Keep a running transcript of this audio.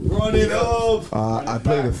Turn it up. I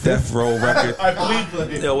play the Death Row record. I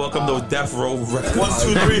play. Yo, welcome to Death Row record. 1,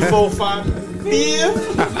 2, 3, 4, 5. Yeah.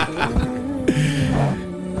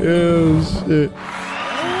 Oh shit.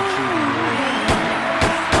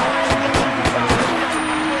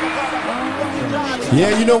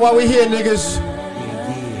 Yeah, you know why we here, niggas.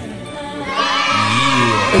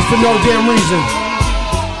 It's for no damn reason.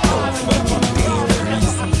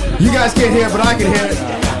 You guys can't hear it, but I can hear it.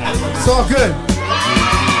 It's all good.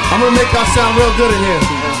 I'm gonna make y'all sound real good in here.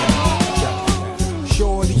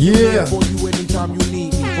 Yeah.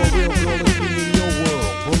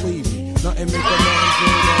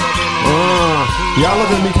 Y'all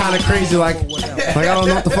looking at me kind of crazy, like I don't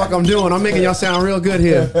know what the fuck I'm doing. I'm making y'all sound real good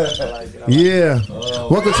here. Yeah.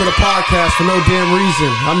 Welcome to the podcast for no damn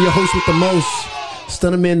reason. I'm your host with the most,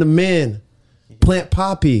 Stunner Man the Man, Plant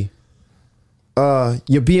Poppy,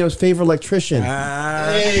 your BM's favorite electrician.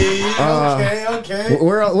 Hey, okay.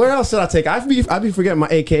 Where else did I take? I be forgetting my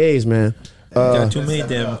AKAs, man. Got too many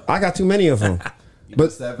damn. I got too many of them.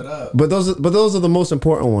 But step it up. But those are the most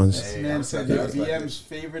important ones. This man said your BM's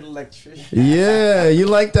favorite electrician. Yeah, you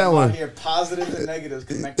like that one. I hear positives and negatives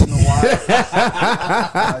connecting the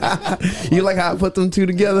wire. You like how I put them two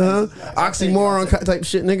together, huh? Oxymoron type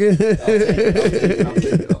shit, nigga. I'll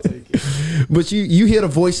take it. But you hear the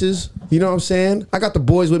voices. You know what I'm saying? I got the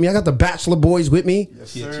boys with me. I got the Bachelor boys with me.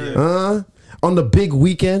 Yes, sir. On the big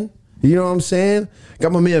weekend. You know what I'm saying?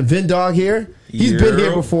 Got my man Vin Dog here. He's been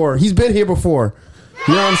here before.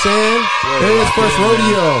 You know what I'm saying? It's his first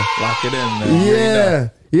rodeo. Lock it in, man.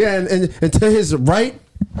 Yeah. And to his right,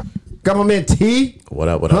 got my man T. What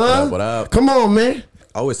up? Come on, man.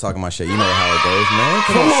 Always talking my shit. You know how it goes, man.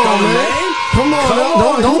 Come on, man. Come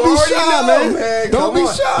on. Don't be shy, man. Don't be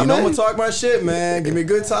shy, man. You know I'm gonna talk my shit, man. Give me a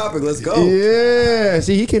good topic. Let's go. Yeah.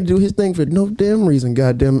 See, he can do his thing for no damn reason,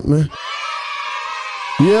 goddamn it, man.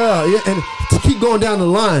 Yeah. And to keep going down the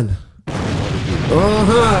line.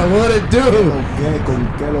 What it do?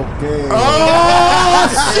 Oh,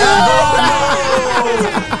 shit!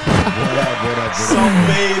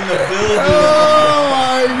 Somebody in the building. Oh,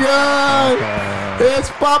 my God.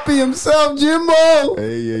 It's Poppy himself, Jimbo.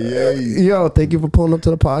 Hey. Yo, thank you for pulling up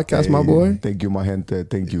to the podcast, my boy. Thank you, my gente.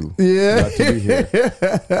 Thank you. Yeah. Glad to be here.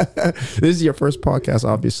 This is your first podcast,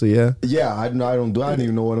 obviously, yeah? Yeah, I don't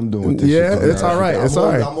even know what I'm doing. Yeah, it's all right. It's all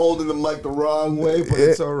right. I'm holding the mic the wrong way, but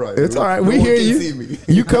it's all right. It's all right. We No hear one can you. see me.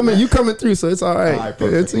 You coming through, so it's all right. All right,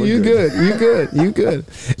 perfect. It's We're you good. You good.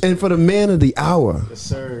 And for the man of the hour, Yes,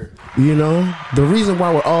 sir. you know, the reason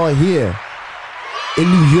why we're all here in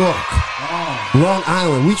New York, Long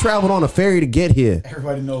Island. We traveled on a ferry to get here.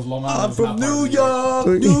 Everybody knows Long Island. I'm from New York.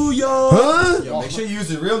 New York. Huh? Yo, make sure you use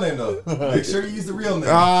the real name though. Make sure you use the real name.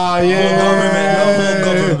 Ah, yeah. No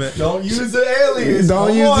government. Don't use the alias.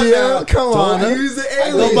 Don't use the alias. Come on. Don't use the I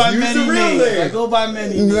alias. go by Use many the real names. I name. go by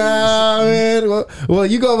many names. Nah, man. Well,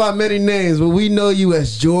 you go by many names, but we know you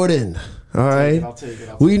as Jordan. All right? I'll take it.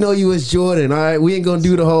 We know you as Jordan. All right? We ain't gonna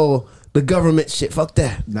do the government shit. Fuck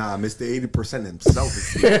that. Nah, Mr. 80% himself.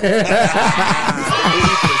 C's get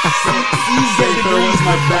degrees,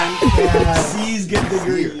 my friend. C's get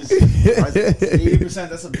degrees. 80%,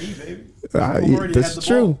 that's a B, baby. That's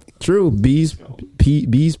true. B's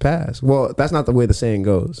pass. Well, that's not the way the saying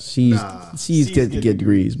goes. C's get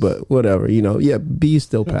degrees, but whatever. You know, yeah, B's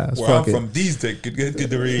still pass. Where Fuck I'm it. from, these good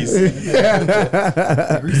degrees. Degree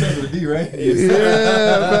starts with a D, right?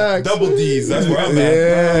 Yeah, facts. Double D's. That's where I'm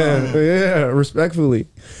at. Yeah, respectfully.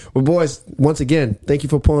 Well, boys, once again, thank you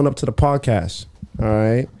for pulling up to the podcast. All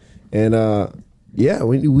right. And yeah,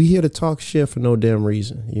 we here to talk shit for no damn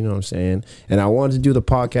reason. You know what I'm saying? And I wanted to do the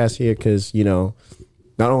podcast here because, you know,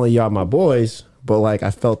 not only y'all my boys, but like I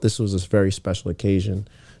felt this was a very special occasion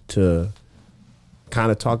to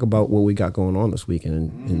kind of talk about what we got going on this weekend.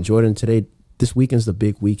 And Jordan, this weekend's the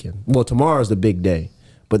big weekend. Well, tomorrow's the big day.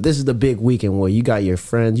 But this is the big weekend where you got your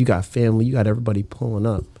friends, you got family, you got everybody pulling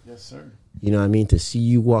up. Yes, sir. You know what I mean? To see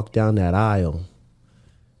you walk down that aisle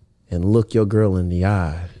and look your girl in the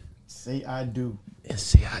eye. Say I do. And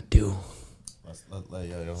say I do.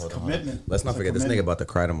 Commitment. Let's not forget this nigga about to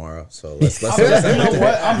cry tomorrow. So let's You know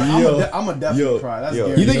what? I'm a definitely cry. That's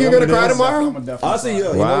You think you're gonna cry tomorrow? I'm a definitely honestly,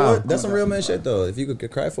 cry. you Wow. know what? That's some real man shit though. If you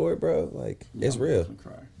could cry for it, bro, like it's real.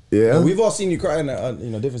 Cry. Yeah. We've all seen you cry in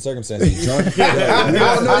different circumstances. Drunk. We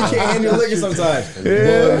all know you can't handle liquor sometimes.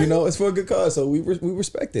 Yeah. But, it's for a good cause, so we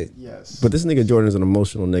respect it. Yes. But this nigga Jordan is an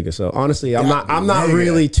emotional nigga. So honestly, I'm not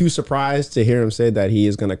really too surprised to hear him say that he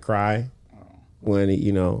is gonna cry when he,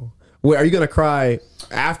 you know. Wait, are you gonna cry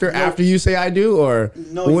after you say I do, or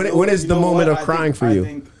when is the moment of crying for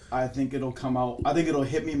you? I think it'll come out. I think it'll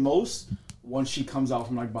hit me most once she comes out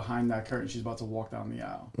from like behind that curtain, she's about to walk down the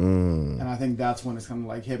aisle. And I think that's when it's kind of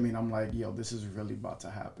like hit me, and I'm like, yo, this is really about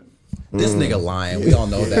to happen. This nigga lying. We all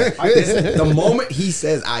know that. The moment he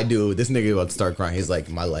says I do, this nigga about to start crying. He's like,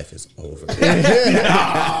 my life is over.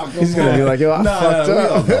 He's gonna be like, yo, I fucked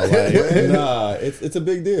up. Nah, it's a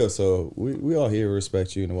big deal. So we all here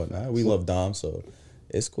respect you and whatnot. We love Dom, so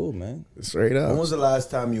it's cool, man. Straight up. When was the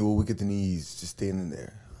last time you were weak at the knees, just standing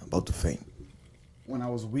there, about to faint? When I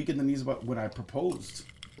was weak in the knees, but when I proposed,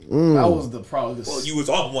 that was the probably. Well, you was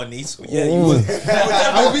on one knee, so yeah, you was.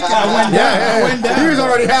 I went down. He was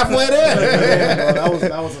already halfway there. Yeah, bro,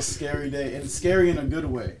 that was a scary day, and scary in a good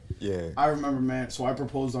way. Yeah. I remember, man. So I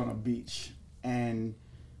proposed on a beach, and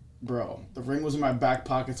bro, the ring was in my back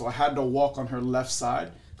pocket, so I had to walk on her left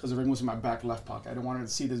side because the ring was in my back left pocket. I didn't want her to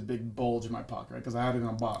see this big bulge in my pocket, right? Because I had it in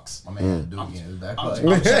a box. My man do again his back pocket.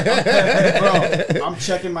 Bro, I'm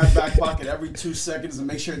checking my back pocket every 2 seconds to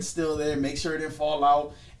make sure it's still there, make sure it didn't fall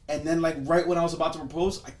out. And then, like, right when I was about to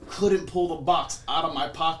propose, I couldn't pull the box out of my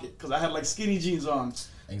pocket because I had, like, skinny jeans on.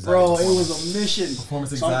 Bro, it was a mission.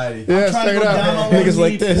 Performance So anxiety. I'm Yeah, trying to straight go up. down on one Niggas knee,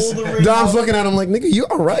 like this. pull the ring Dom's out. looking at him like, nigga, you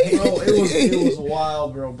all right? Bro, it was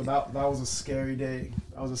wild, bro. But that was a scary day.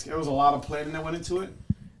 There was a lot of planning that went into it,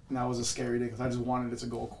 and that was a scary day because I just wanted it to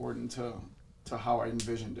go according to how I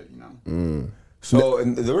envisioned it, you know. So,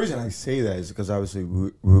 and the reason I say that is because obviously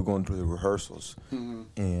we were going through the rehearsals,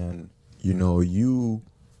 and you know, you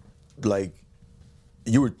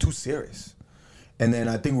were too serious, and then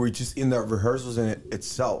I think we're just in that rehearsals in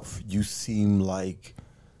itself. You seem like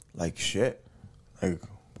shit, like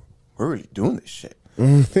we're really doing this shit.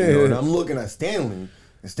 You know, and I'm looking at Stanley.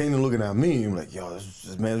 And Stanley looking at me, I'm like, yo,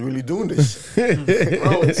 this man's really doing this.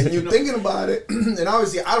 Bro, and you're thinking about it, and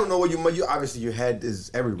obviously, I don't know what you obviously your head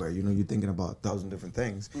is everywhere. You know, you're thinking about 1,000 different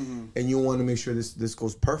things, and you want to make sure this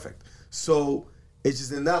goes perfect. So it's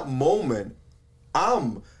just in that moment,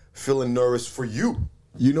 I'm feeling nervous for you.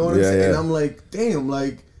 You know what I'm saying? yeah. And I'm like, damn,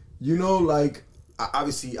 like, you know, like,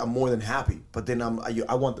 obviously I'm more than happy, but then I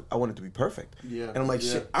want it to be perfect. Yeah. And I'm like,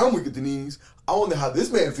 shit, I'm weak at the knees. I wonder how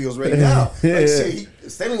this man feels right now. Like, shit,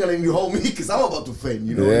 Stanley gonna let me hold me because I'm about to faint.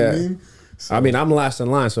 You know what I mean? So, I mean, I'm last in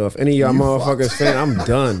line, so if any of y'all motherfuckers faint, I'm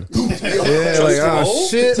done. Yeah, like, oh,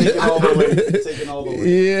 shit. Taking all the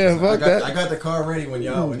way. Yeah, fuck that. I got the car ready when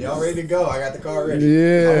y'all ready to go. I got the car ready.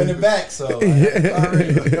 Yeah. I'm in the back, so I got the car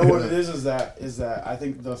ready. You know what it is that I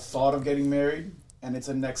think the thought of getting married, and it's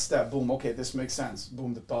a next step. Boom, okay, this makes sense.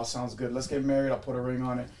 Boom, the thought sounds good. Let's get married. I'll put a ring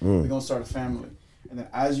on it. We're going to start a family. And then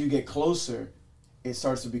as you get closer, it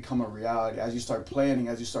starts to become a reality. As you start planning,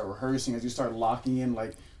 as you start rehearsing, as you start locking in,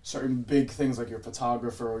 like, certain big things like your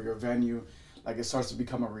photographer or your venue, like, it starts to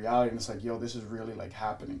become a reality. And it's like, yo, this is really, like,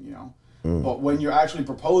 happening, you know? But when you're actually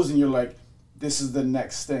proposing, you're like, this is the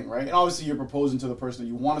next thing, right? And obviously you're proposing to the person that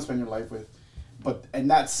you want to spend your life with. And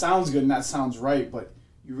that sounds good and that sounds right, but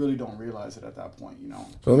you really don't realize it at that point, you know?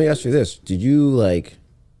 So let me ask you this: did you like,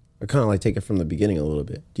 I kind of like take it from the beginning a little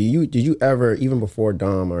bit? Did you ever, even before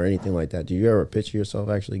Dom or anything like that, did you ever picture yourself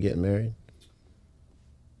actually getting married?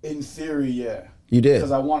 In theory, yeah. You did.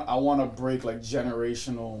 Because I want to break like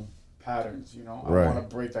generational patterns, you know? I Right. want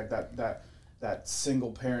to break like that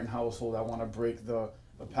single parent household. I want to break the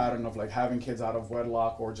pattern of like having kids out of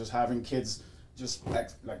wedlock or just having kids just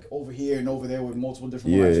like over here and over there with multiple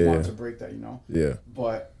different wives. I wanted to break that, you know? Yeah.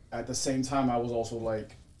 But at the same time, I was also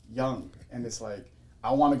like young, and it's like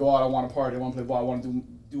I want to go out, I want to party, I want to play ball, I want to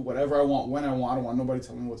do whatever I want when I want. I don't want nobody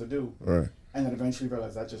telling me what to do. Right. And then eventually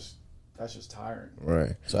realize that's just tiring.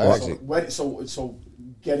 Right. So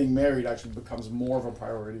getting married actually becomes more of a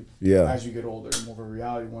priority as you get older, and more of a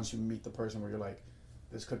reality once you meet the person where you're like,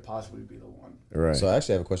 this could possibly be the one. Right. So I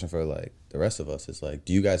actually have a question for like the rest of us. It's like,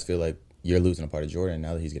 do you guys feel like you're losing a part of Jordan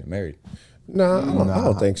now that he's getting married? No, I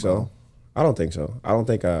don't think so. I don't think so. I don't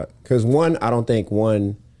think because I don't think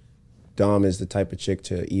Dom is the type of chick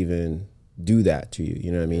to even do that to you.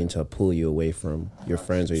 You know what I mean? To pull you away from your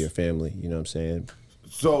friends or your family. You know what I'm saying?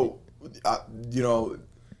 So, you know,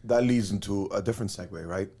 that leads into a different segue,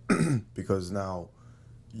 right? Because now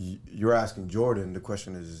you're asking Jordan. The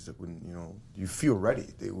question is when, you know, you feel ready.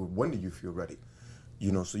 When do you feel ready?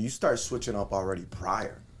 You know, so you start switching up already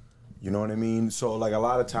prior. You know what I mean? So like a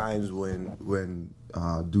lot of times when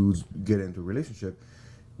dudes get into a relationship,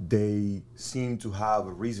 they seem to have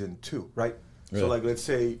a reason to, right? Really? So like let's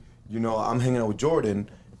say, you know, I'm hanging out with Jordan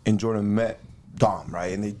and Jordan met Dom,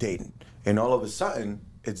 right? And they dating. And all of a sudden,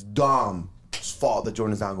 it's Dom's fault that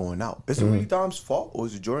Jordan's not going out. Is it really Dom's fault, or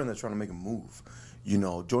is it Jordan that's trying to make a move? You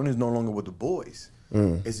know, Jordan is no longer with the boys.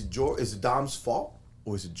 Is it Dom's fault,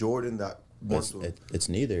 or is it Jordan that It's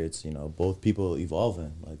neither. It's, you know, both people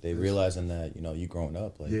evolving. Like, they realizing that, you know, you growing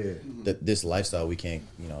up. Like, that this lifestyle we can't,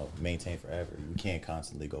 you know, maintain forever. We can't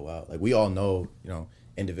constantly go out. Like, we all know, you know,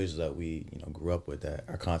 individuals that we, you know, grew up with that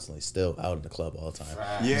are constantly still out in the club all the time.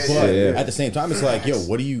 But at the same time, it's like, yo,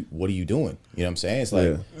 what are you doing? You know what I'm saying? It's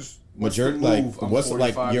like, majority, like, what's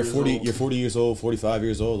like, you're 40 years old, 45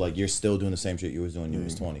 years old, like, you're still doing the same shit you was doing when you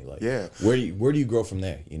was 20. Like, where do you grow from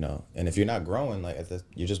there? You know, and if you're not growing, like,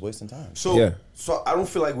 you're just wasting time. So I don't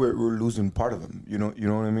feel like we're losing part of them. You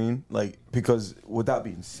know what I mean? Like, because with that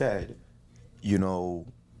being said, you know,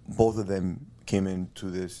 both of them came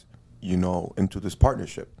into this, you know, into this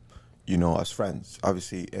partnership, you know, as friends,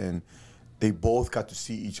 obviously, and they both got to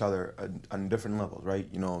see each other on different levels, right?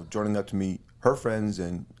 You know, Jordan got to meet her friends,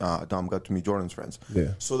 and Dom got to meet Jordan's friends.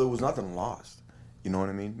 Yeah. So there was nothing lost. You know what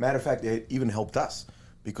I mean? Matter of fact, it even helped us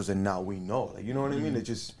because then now we know. Like, you know what I mean? It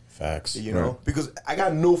just facts. You know, because I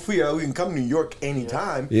got no fear that we can come to New York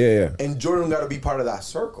anytime. And Jordan got to be part of that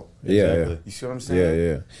circle. Exactly. You see what I'm saying?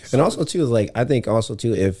 Yeah. So, and also too, like, I think also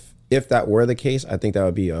too, if that were the case, I think that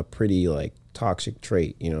would be a pretty like toxic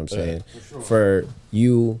trait. You know what I'm saying? For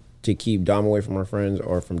you to keep Dom away from our friends,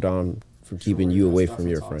 or from Dom from keeping you away from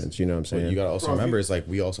your friends. You know what I'm saying? But you gotta also remember, it's like,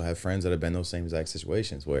 we also have friends that have been in those same exact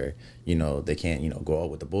situations where, you know, they can't, you know, go out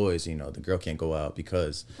with the boys. You know, the girl can't go out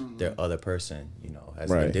because their other person, you know, has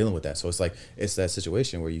been dealing with that. So it's like, it's that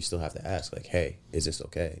situation where you still have to ask, like, hey, is this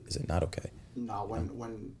okay? Is it not okay? Nah,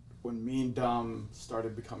 when me and Dom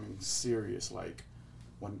started becoming serious, like,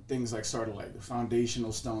 when things like started, like, the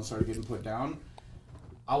foundational stones started getting put down,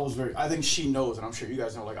 I think she knows, and I'm sure you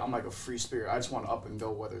guys know, like, I'm like a free spirit. I just want to up and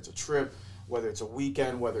go, whether it's a trip, whether it's a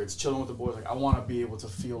weekend, whether it's chilling with the boys. Like, I want to be able to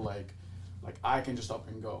feel like I can just up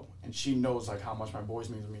and go. And she knows, like, how much my boys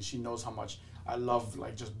mean to me. She knows how much I love,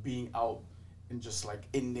 like, just being out and just, like,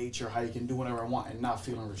 in nature, how you can do whatever I want and not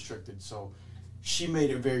feeling restricted. So she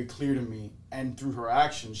made it very clear to me, and through her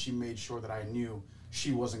actions, she made sure that I knew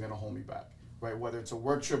she wasn't going to hold me back, right? Whether it's a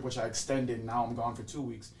work trip, which I extended, now I'm gone for 2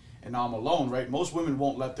 weeks, and now I'm alone, right? Most women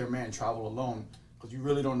won't let their man travel alone because you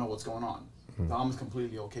really don't know what's going on. Dom's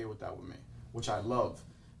completely okay with that with me, which I love.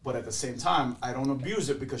 But at the same time, I don't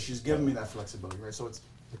abuse it because she's giving me that flexibility, right? So it's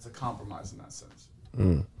a compromise in that sense.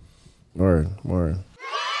 Word.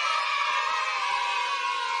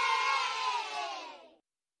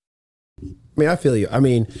 I mean, I feel you. I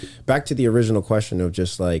mean, back to the original question of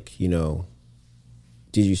just like, you know,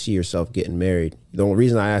 did you see yourself getting married? The only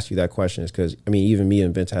reason I asked you that question is because, I mean, even me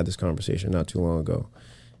and Vince had this conversation not too long ago.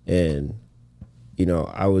 And, you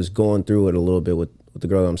know, I was going through it a little bit with the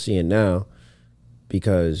girl I'm seeing now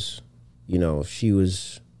because, you know, she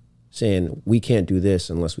was saying, we can't do this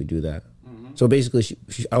unless we do that. So basically,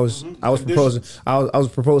 I was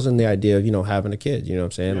proposing the idea of, you know, having a kid, you know what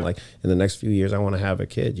I'm saying? Like, in the next few years, I want to have a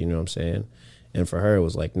kid, you know what I'm saying? And for her, it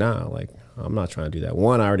was like, nah, like, I'm not trying to do that.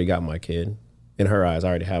 One, I already got my kid. In her eyes, I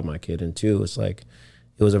already have my kid. And two, it's like,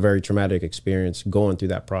 it was a very traumatic experience going through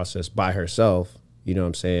that process by herself, you know what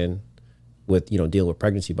I'm saying? With, you know, dealing with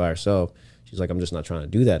pregnancy by herself. She's like, I'm just not trying to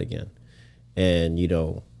do that again. And, you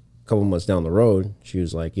know, a couple months down the road, she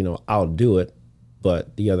was like, you know, I'll do it.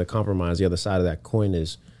 But the other compromise, the other side of that coin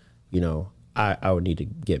is, you know, I would need to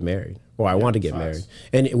get married, or I want to get married.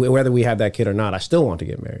 And whether we have that kid or not, I still want to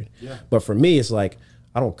get married. But for me, it's like,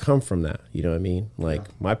 I don't come from that. You know what I mean? Like,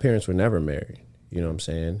 my parents were never married. You know what I'm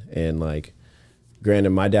saying? And like, granted,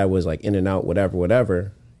 my dad was like in and out,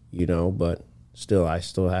 whatever, you know, but still, I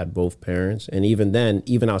still had both parents. And even then,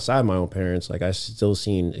 even outside my own parents, like, I still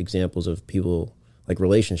seen examples of people, like,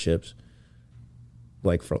 relationships,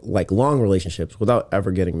 like, for like long relationships without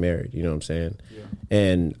ever getting married. You know what I'm saying?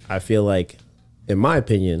 And I feel like, in my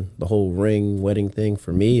opinion, the whole ring wedding thing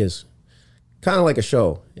for me is kind of like a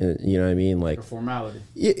show, you know what I mean? Like a formality.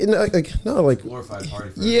 Yeah, like glorified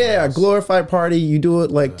party. Yeah, a glorified party. You do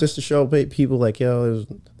it like just to show people, like, yo, this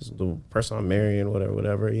is the person I'm marrying,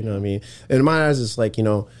 whatever. You know what I mean? And in my eyes, it's like, you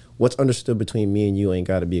know, what's understood between me and you ain't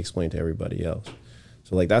got to be explained to everybody else.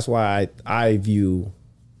 So like, that's why I view,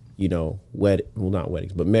 you know, not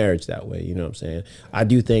weddings, but marriage that way. You know what I'm saying? I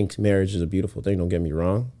do think marriage is a beautiful thing. Don't get me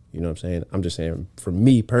wrong. You know what I'm saying? I'm just saying, for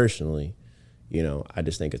me personally, you know, I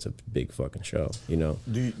just think it's a big fucking show, you know?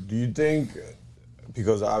 Do you think,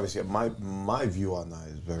 because obviously my view on that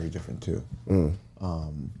is very different too.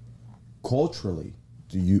 Culturally,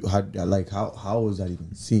 how is that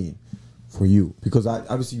even seen for you? Because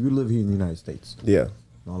obviously you live here in the United States. Yeah.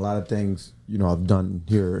 A lot of things, you know, I've done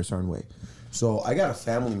here a certain way. So I got a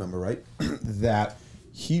family member, right, that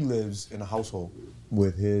he lives in a household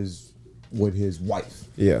with his wife.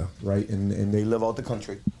 Yeah. Right? And they live out the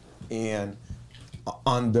country. And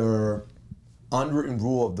under unwritten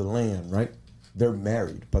rule of the land, right? They're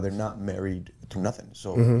married, but they're not married to nothing.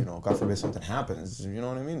 So, you know, God forbid something happens, you know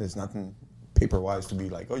what I mean? There's nothing paper-wise to be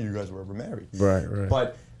like, oh, you guys were ever married. Right, right.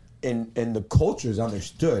 But in the culture is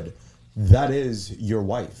understood, that is your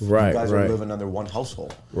wife. Right, you guys right. are living under one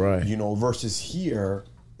household. Right. You know, versus here,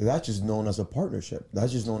 that's just known as a partnership.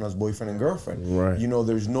 That's just known as boyfriend and girlfriend. Right. You know,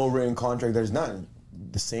 there's no written contract. There's nothing.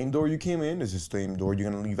 The same door you came in is the same door you're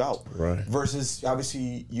gonna leave out. Right. Versus,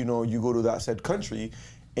 obviously, you know, you go to that said country,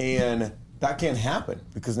 and that can't happen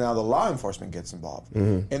because now the law enforcement gets involved.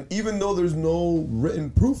 And even though there's no written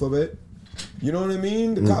proof of it, you know what I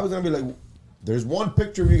mean? The cop is gonna be like, there's one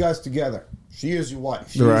picture of you guys together. She is your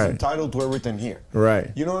wife. She Right. is entitled to everything here.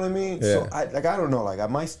 Right. You know what I mean? Yeah. So I don't know. Like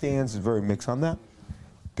my stance is very mixed on that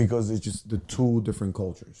because it's just the two different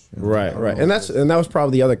cultures. You know? I Right, don't right. know And if that was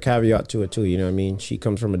probably the other caveat to it too, you know what I mean? She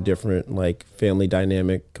comes from a different like family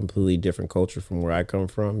dynamic, completely different culture from where I come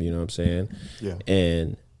from, you know what I'm saying? Yeah.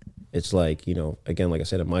 And it's like, you know, again, like I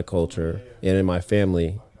said, in my culture and in my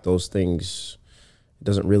family, those things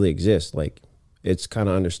doesn't really exist. Like it's kind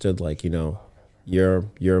of understood like, you know,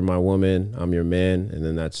 you're my woman, I'm your man, and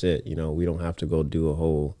then that's it. You know, we don't have to go do a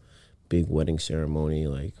whole big wedding ceremony.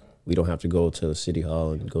 Like we don't have to go to the city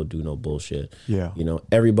hall and go do no bullshit. Yeah. You know,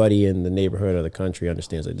 everybody in the neighborhood or the country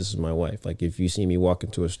understands like this is my wife. Like if you see me walk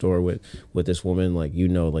into a store with this woman, like you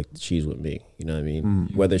know, like she's with me. You know what I mean?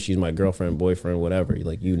 Whether she's my girlfriend, boyfriend, whatever,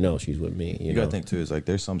 like you know she's with me. You know? gotta think too is like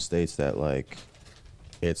there's some states that like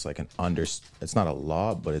it's like it's not a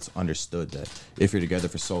law, but it's understood that if you're together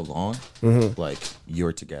for so long, like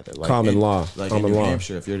you're together. Like Common law. Like Common in New law.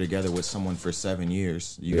 Hampshire, if you're together with someone for 7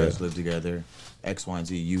 years, you guys live together, X, Y, and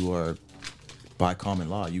Z, you are by common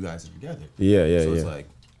law, you guys are together. Yeah, yeah, So it's yeah. like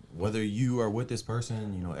whether you are with this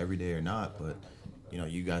person, you know, every day or not, but you know,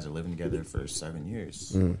 you guys are living together for 7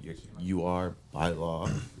 years. You are by law.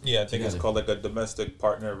 Yeah, I think it's together. called like a domestic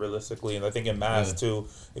partner realistically. And I think in Mass too,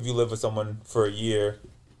 if you live with someone for a year,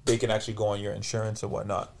 they can actually go on your insurance or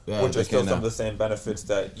whatnot, Yeah, which they are still can some now. of the same benefits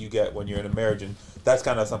that you get when you're in a marriage. And that's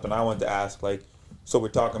kind of something I wanted to ask. Like, so we're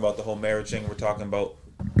talking about the whole marriage thing. We're talking about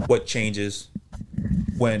what changes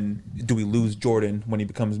when do we lose Jordan when he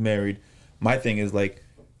becomes married. My thing is like,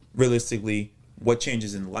 realistically, what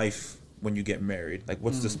changes in life when you get married? Like,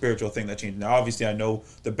 what's the spiritual thing that changes? Now, obviously, I know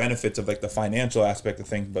the benefits of like the financial aspect of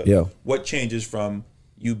things, but Yeah. what changes from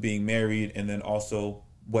you being married, and then also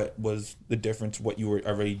what was the difference, what you were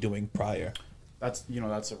already doing prior? That's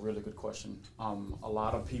a really good question. A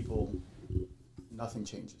lot of people, nothing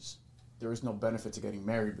changes. There is no benefit to getting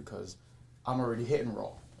married because I'm already hitting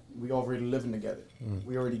raw. We already living together.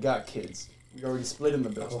 We already got kids. We already split in the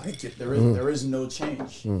bills. There is no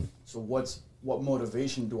change. So what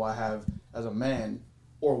motivation do I have as a man,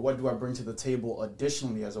 or what do I bring to the table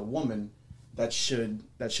additionally as a woman that should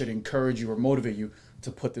encourage you or motivate you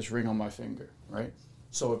to put this ring on my finger, right?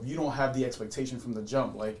 So if you don't have the expectation from the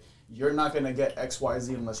jump, like you're not gonna get X, Y,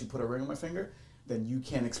 Z unless you put a ring on my finger, then you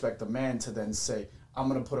can't expect a man to then say, I'm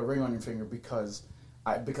gonna put a ring on your finger because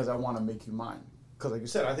I want to make you mine. Because like you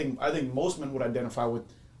said, I think most men would identify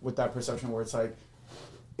with that perception where it's like,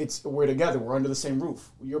 we're together, we're under the same roof.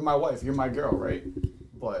 You're my wife, you're my girl, right?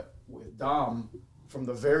 But with Dom, from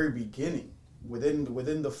the very beginning,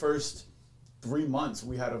 within the first 3 months,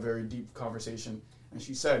 we had a very deep conversation, and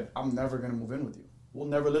she said, I'm never gonna move in with you. We'll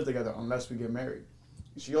never live together unless we get married.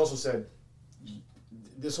 She also said,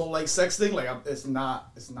 this whole like sex thing, like it's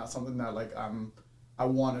not something that like I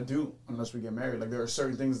want to do unless we get married. Like there are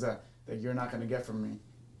certain things that you're not gonna get from me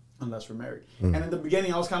unless we're married. And in the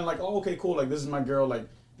beginning, I was kind of like, oh, okay, cool. Like this is my girl. Like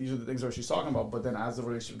these are the things that she's talking about. But then as the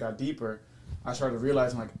relationship got deeper, I started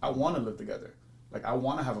realizing like I want to live together. Like I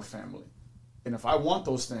want to have a family. And if I want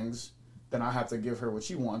those things, then I have to give her what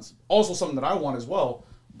she wants. Also something that I want as well.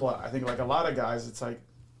 But I think like a lot of guys, it's like,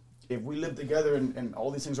 if we live together and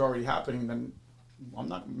all these things are already happening, then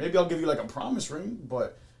maybe I'll give you like a promise ring,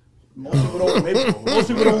 but most people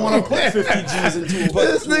don't want to put 50 G's into a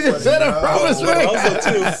This nigga said a promise ring.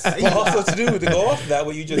 Also to go off of that,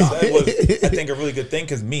 what you just said was, I think, a really good thing,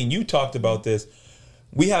 because me and you talked about this.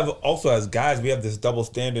 We have also, as guys, we have this double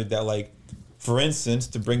standard that, like, for instance,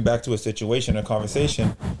 to bring back to a situation, a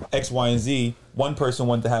conversation, X, Y, and Z, one person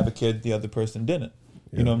wanted to have a kid, the other person didn't.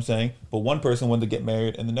 You know what I'm saying? But one person wanted to get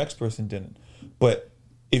married and the next person didn't. But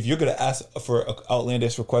if you're going to ask for an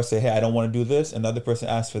outlandish request, say, hey, I don't want to do this, and the other person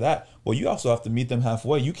asks for that, well, you also have to meet them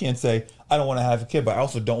halfway. You can't say, I don't want to have a kid, but I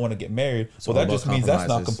also don't want to get married. Well, that just means that's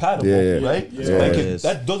not compatible, right? Yeah, Like, it is.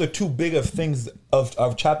 those are two big of things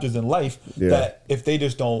of chapters in life that if they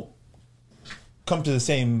just don't come to the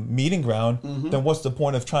same meeting ground, then what's the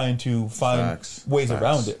point of trying to find ways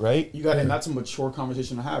around it, right? You got, and that's a mature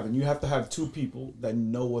conversation to have, and you have to have two people that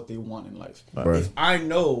know what they want in life. Right. If I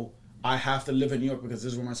know I have to live in New York because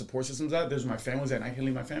this is where my support system's at, this is where my family's at, and I can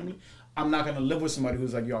leave my family, I'm not gonna live with somebody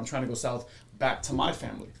who's like, yo, I'm trying to go south back to my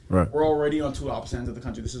family. Right. We're already on two opposite ends of the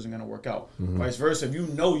country. This isn't gonna work out. Vice versa, if you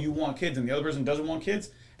know you want kids and the other person doesn't want kids,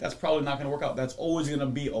 that's probably not going to work out. That's always going to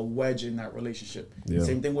be a wedge in that relationship. Yeah.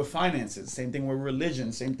 Same thing with finances. Same thing with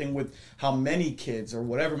religion. Same thing with how many kids or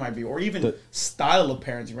whatever it might be. Or even style of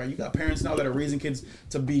parenting, right? You got parents now that are raising kids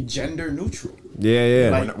to be gender neutral. Yeah.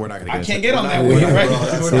 Like, we're not gonna I can't get on that way, right?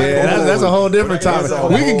 That's a whole different topic.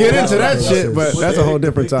 We can get into that shit, but that's a whole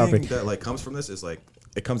different topic. That like comes from this is like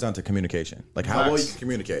it comes down to communication. Like how well you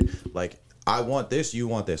communicate. Like I want this, you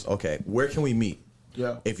want this. Okay, where can we meet?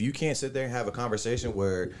 Yeah. If you can't sit there and have a conversation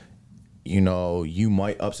where, you know, you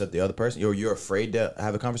might upset the other person, or you're afraid to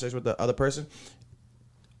have a conversation with the other person,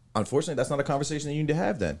 unfortunately, that's not a conversation that you need to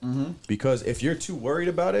have then. Because if you're too worried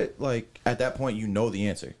about it, like at that point, you know the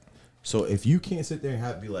answer. So if you can't sit there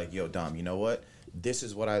and be like, yo, Dom, you know what? This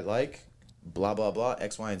is what I like, blah, blah, blah,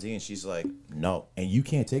 X, Y, and Z. And she's like, no. And you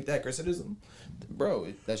can't take that criticism.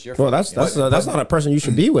 Bro, that's your Well, fault. that's not a person you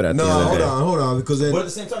should be with at the end of the day. Hold on, because then, But at the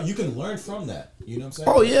same time, you can learn from that. You know what I'm saying?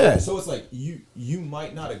 Oh, yeah. So it's like you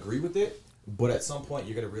might not agree with it, but at some point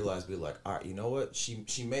you're gonna realize, be like, all right, you know what?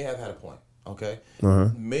 She may have had a point. Okay,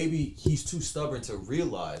 maybe he's too stubborn to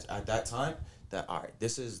realize at that time that all right,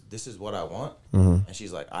 this is what I want, and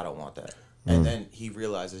she's like, I don't want that, and then he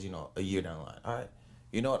realizes, you know, a year down the line, all right,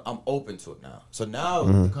 you know what? I'm open to it now. So now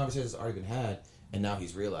the conversation's already been had, and now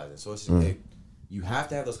he's realizing. So it's just, hey, you have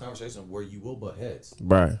to have those conversations where you will butt heads.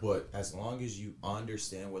 Right. But as long as you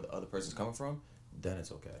understand where the other person's coming from, then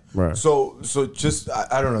it's okay. Right. So just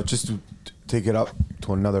I don't know, just to take it up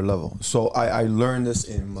to another level. So I learned this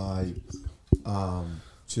in my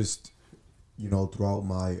just, you know, throughout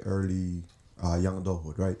my early young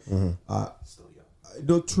adulthood, right? Still young.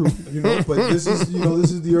 no, true, you know, but this is, you know,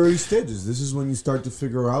 this is the early stages. This is when you start to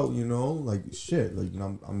figure out, you know, like shit, like, you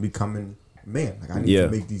know, I'm becoming a man. Like I need to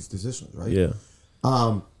make these decisions, right? Yeah.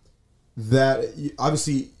 That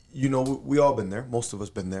obviously, you know, we all been there. Most of us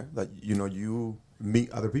been there. That, you know, you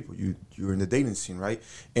meet other people. You're in the dating scene, right?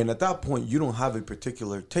 And at that point, you don't have a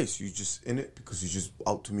particular taste. You just in it because you just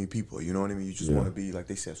out to meet people. You know what I mean? You just want to be, like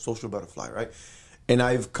they said, social butterfly, right? And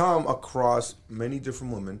I've come across many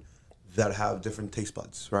different women that have different taste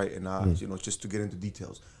buds, right? And you know, just to get into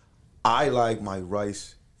details, I like my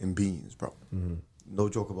rice and beans, bro. No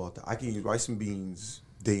joke about that. I can eat rice and beans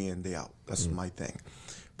day in, day out. That's my thing.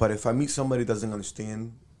 But if I meet somebody that doesn't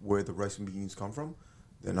understand where the rice and beans come from,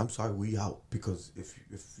 then I'm sorry, we out. Because if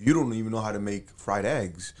you don't even know how to make fried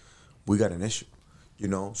eggs, we got an issue, you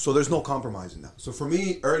know? So there's no compromise in that. So for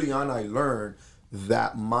me, early on, I learned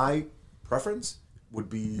that my preference would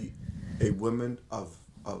be a woman of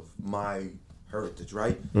my heritage,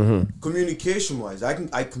 right? Communication-wise,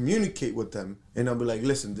 I communicate with them, and I'll be like,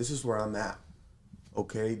 listen, this is where I'm at.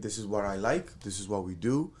 Okay, this is what I like. This is what we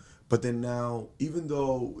do. But then now, even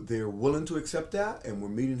though they're willing to accept that and we're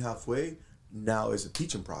meeting halfway, now it's a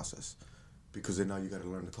teaching process. Because then now you got to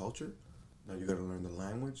learn the culture. Now you got to learn the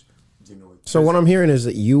language. You know. So what I'm hearing is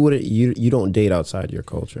that you don't date outside your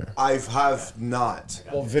culture. I have not.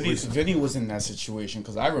 Well, Vinny was in that situation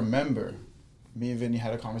because I remember me and Vinny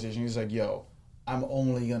had a conversation. He was like, yo, I'm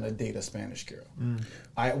only going to date a Spanish girl.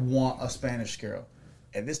 I want a Spanish girl.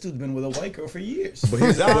 And this dude's been with a white girl for years. But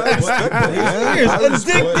here's addicted.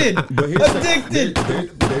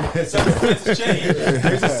 There's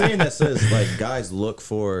a saying that says, like, guys look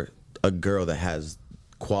for a girl that has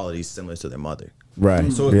qualities similar to their mother.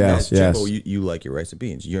 Right. So yes. Jimbo, you like your rice and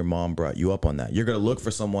beans. Your mom brought you up on that. You're gonna look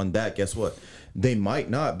for someone that, guess what? They might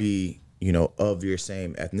not be, you know, of your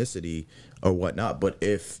same ethnicity or whatnot. But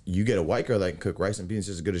if you get a white girl that can cook rice and beans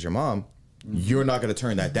just as good as your mom, you're not gonna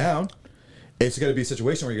turn that down. It's gonna be a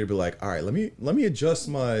situation where you're gonna be like, all right, let me adjust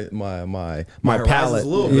my palate a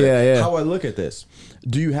little bit. Yeah. How I look at this.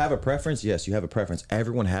 Do you have a preference? Yes, you have a preference.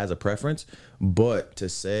 Everyone has a preference, but to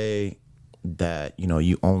say that, you know,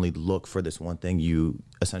 you only look for this one thing, you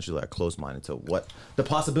essentially are closed-minded to what the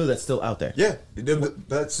possibility that's still out there. Yeah,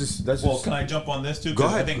 that's just. Well, can I jump on this too? Go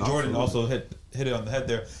Because ahead. I think Jordan also hit it on the head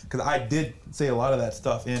there. Because I did say a lot of that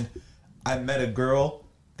stuff, and I met a girl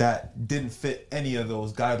that didn't fit any of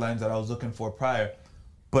those guidelines that I was looking for prior.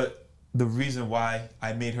 But the reason why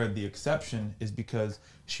I made her the exception is because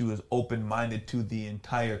she was open-minded to the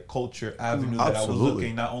entire culture avenue that I was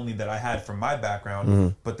looking, not only that I had from my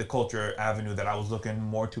background, but the culture avenue that I was looking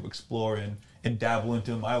more to explore and dabble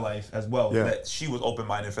into my life as well. Yeah. That she was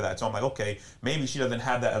open-minded for that. So I'm like, okay, maybe she doesn't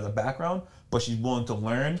have that as a background, but she's willing to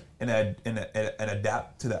learn and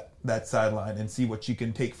adapt to that sideline and see what she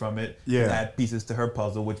can take from it and add pieces to her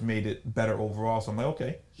puzzle, which made it better overall. So I'm like,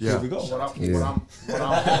 okay, here we go. Shout out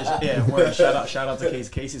to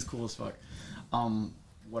Casey. Casey's cool as fuck.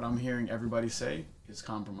 What I'm hearing everybody say is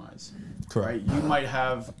compromise. Correct. Right? You might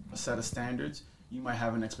have a set of standards. You might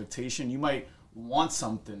have an expectation. You might want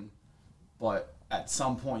something, but at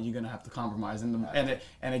some point you're gonna have to compromise. And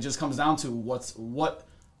it just comes down to what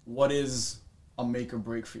is a make or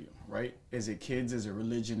break for you, right? Is it kids? Is it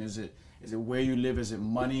religion? Is it where you live? Is it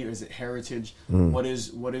money? Or is it heritage? What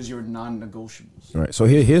is your non-negotiables? All right. So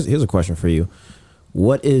here's a question for you.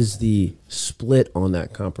 What is the split on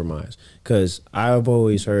that compromise? Because I've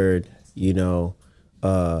always heard, it's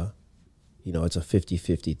a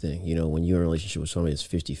 50-50 thing. When you're in a relationship with somebody, it's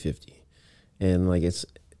 50-50. And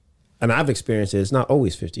and I've experienced it. It's not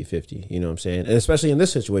always 50-50, you know what I'm saying? And especially in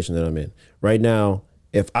this situation that I'm in. Right now,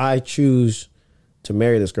 if I choose to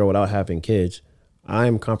marry this girl without having kids,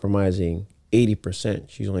 I'm compromising 80%.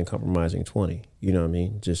 She's only compromising 20. You know what I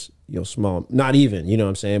mean? Just, small, not even, you know what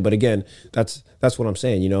I'm saying? But again, that's what I'm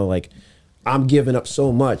saying, I'm giving up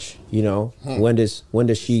so much, when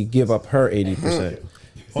does she give up her 80%?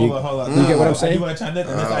 Hold on. You get what I'm saying? I do want to chime in.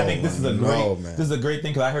 And I think this is a great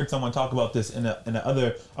thing because I heard someone talk about this in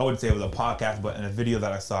another, I wouldn't say it was a podcast, but in a video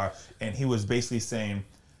that I saw, and he was basically saying,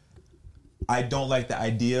 I don't like the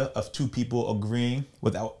idea of two people agreeing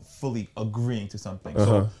without fully agreeing to something.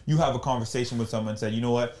 So you have a conversation with someone and said, you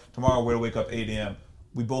know what, tomorrow we're going to wake up 8 a.m.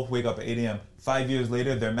 We both wake up at 8 a.m. 5 years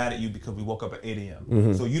later, they're mad at you because we woke up at 8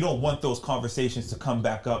 a.m. So you don't want those conversations to come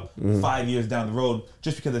back up 5 years down the road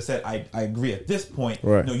just because they said, I agree at this point.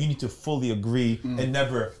 Right. No, you need to fully agree and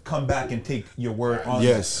never come back and take your word on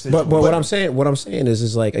Yes. it. But what I'm saying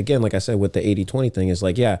is again, like I said, with the 80-20 thing is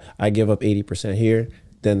I give up 80% here.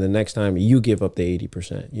 Then the next time you give up the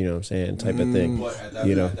 80%, you know what I'm saying, type of thing. But at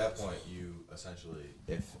that point, you essentially,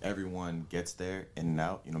 if everyone gets there in and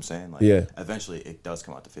out, you know what I'm saying? Eventually it does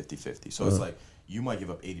come out to 50-50. So it's like, you might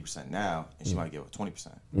give up 80% now, and she might give up 20%.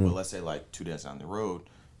 But let's say 2 days down the road,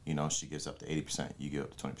 she gives up to 80%, you give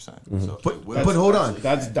up to 20%. So but hold on.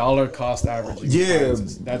 That's dollar cost averaging. Yeah.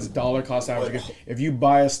 That's dollar cost averaging. If you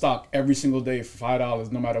buy a stock every single day for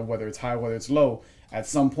 $5, no matter whether it's high, whether it's low, at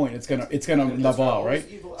some point it's gonna level out, right?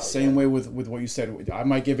 Same way with what you said. I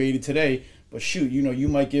might give 80 today, but shoot, you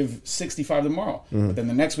might give 65 tomorrow. But then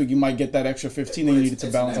the next week you might get that extra 15 and you need to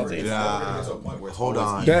balance out the 80. Hold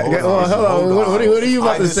on. Hold on. What are you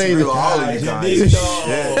about to say? I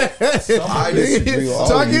disagree with all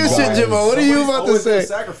Talk you your guys. shit, Jimbo. What are you about to say?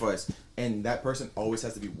 Sacrifice. And that person always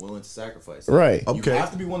has to be willing to sacrifice. Right. You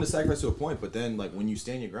have to be willing to sacrifice to a point, but then when you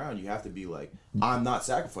stand your ground, you have to be like, I'm not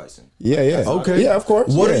sacrificing. Yeah. Okay. Yeah, of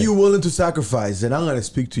course. What are you willing to sacrifice? And I'm gonna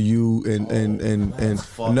speak to you and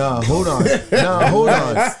hold on.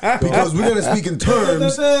 Because we're gonna speak in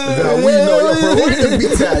terms that we know. Yo, bro, where the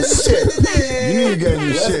beats at? Shit. You need to get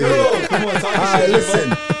your shit here. Come on, talk All right, shit,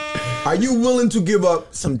 listen. Are you willing to give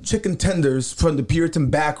up some chicken tenders from the Puritan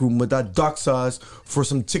back room with that duck sauce for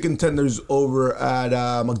some chicken tenders over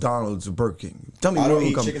at McDonald's or Burger King? Tell me I where don't we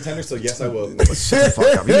eat come. chicken tenders, so yes, I will. Shut the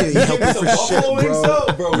fuck up. You ain't healthy for shit,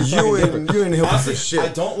 bro. You ain't healthy for shit. I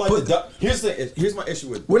don't like the duck. Here's my issue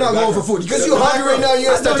with. We're not going for food. Because you're hungry right now, you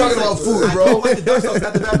gotta start talking about food, bro. I don't like the duck sauce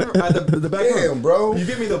at the back room. Damn, bro. You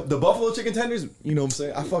give me the buffalo chicken tenders, you know what I'm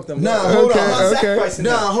saying? I fucked them. Nah, up. hold on. I'm not Okay. sacrificing Nah,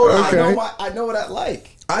 that. hold on. I know what I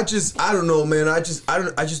like. I don't know, man. I just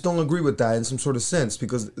don't agree with that in some sort of sense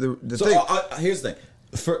because the So thing. here's the thing.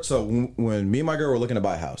 So when me and my girl were looking to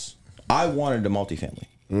buy a house, I wanted a multifamily.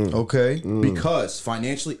 Okay. Because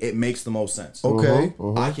financially it makes the most sense. Okay.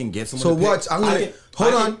 I can get someone. So to pay. watch.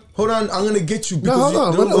 Hold on. I'm gonna get you. No, Because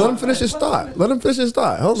hold on. Let him finish his thought.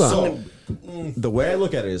 Hold on. So the way I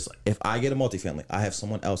look at it is, if I get a multifamily, I have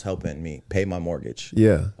someone else helping me pay my mortgage.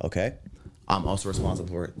 Yeah. Okay. I'm also responsible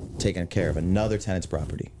for taking care of another tenant's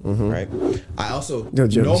property, right? I also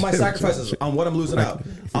know my sacrifices on what I'm losing out.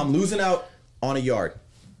 I'm losing out on a yard.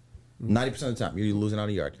 90% of the time, you're losing out on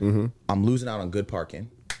a yard. I'm losing out on good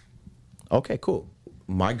parking. Okay, cool.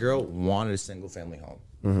 My girl wanted a single family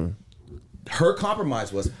home. Her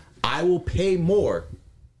compromise was, I will pay more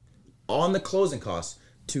on the closing costs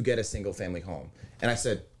to get a single family home. And I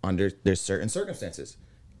said, there's certain circumstances.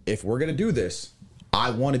 If we're gonna do this, I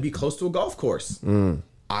want to be close to a golf course.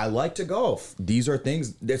 I like to golf. These are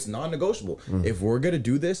things that's non-negotiable. If we're gonna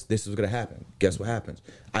do this, this is gonna happen. Guess what happens?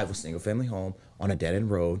 I have a single family home on a dead end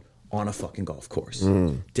road on a fucking golf course.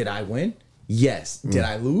 Did I win? Yes. Did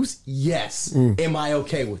I lose? Yes. Am I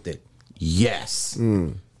okay with it? Yes.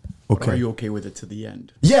 But Okay. are you okay with it to the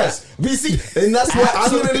end? Yes, BC, and that's what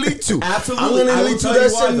I'm gonna lead to. Absolutely. I'm gonna I will lead to tell you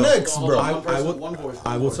that why, shit though. next, Hold bro. on, one person, one voice, one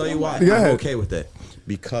I will voice, tell you one why. mic. Go I'm ahead. okay with it.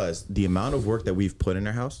 Because the amount of work that we've put in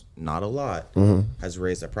our house, not a lot, has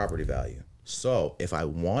raised our property value. So if I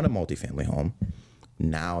want a multifamily home,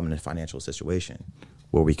 now I'm in a financial situation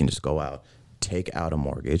where we can just go out, take out a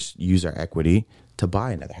mortgage, use our equity to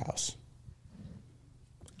buy another house.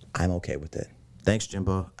 I'm okay with it. Thanks,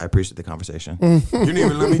 Jimbo. I appreciate the conversation. You didn't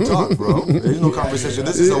even let me talk, bro. There's no conversation.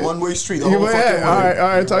 This is a one-way street. The whole fucking way. All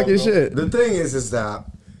right, talk your shit. The thing is that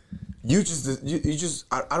you just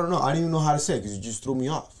I don't know. I don't even know how to say it because you just threw me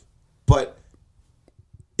off. But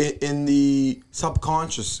in the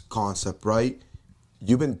subconscious concept, right?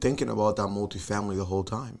 You've been thinking about that multifamily the whole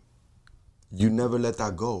time. You never let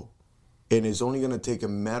that go. And it's only going to take a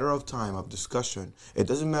matter of time of discussion. It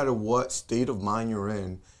doesn't matter what state of mind you're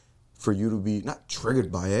in for you to be not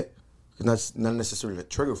triggered by it. And that's not necessarily a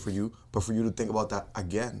trigger for you, but for you to think about that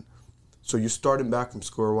again. So you're starting back from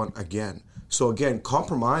square one again. So again,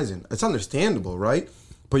 compromising, it's understandable, right?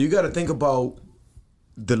 But you got to think about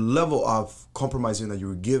the level of compromising that you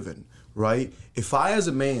were given, right? If I, as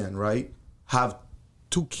a man, right, have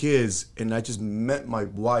 2 kids and I just met my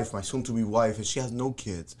wife, my soon-to-be wife, and she has no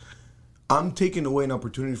kids, I'm taking away an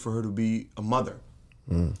opportunity for her to be a mother.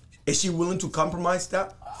 Is she willing to compromise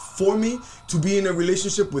that for me, to be in a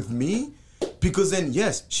relationship with me? Because then,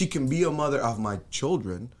 yes, she can be a mother of my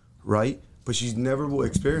children, right? But she's never will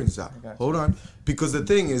experience that. Hold on. Because the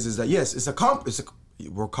thing is that, yes,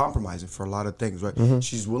 we're compromising for a lot of things, right?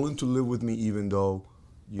 She's willing to live with me even though,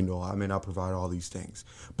 you know, I may not provide all these things.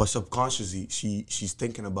 But subconsciously, she's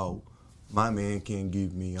thinking about, my man can't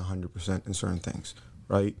give me 100% in certain things,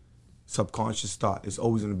 right? Subconscious thought is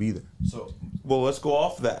always going to be there. So, well, let's go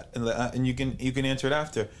off that, and you can answer it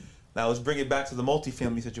after. Now, let's bring it back to the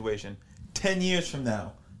multifamily situation. 10 years from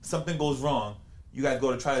now, something goes wrong. You guys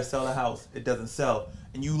go to try to sell the house. It doesn't sell.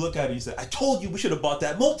 And you look at it and you say, I told you we should have bought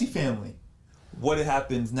that multifamily. What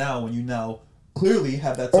happens now when you now clearly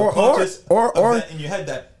have that subconscious event in your head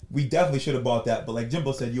that we definitely should have bought that, but like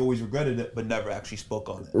Jimbo said, you always regretted it, but never actually spoke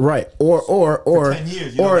on it. Right. Or 10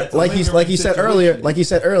 years, you know, or that's a like he said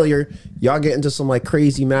earlier, y'all get into some like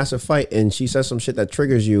crazy massive fight and she says some shit that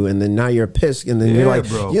triggers you and then now you're pissed and then you're like,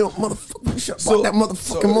 bro. you know, motherfucker, we should have bought that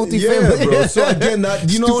motherfucking multifamily. Yeah, bro. So again, that,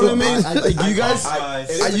 you know what I mean? You guys,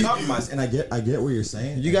 It is a compromise, and I get what you're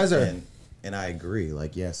saying. You guys are, and I agree.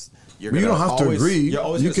 Like, yes, you don't have to agree. You're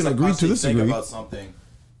always You gonna can agree to subconsciously disagree. think about something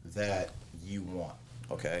that you want.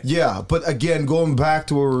 Okay. yeah, but again, going back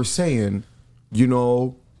to what we were saying, you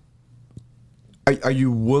know, are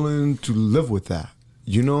you willing to live with that?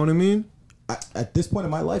 You know what I mean? At this point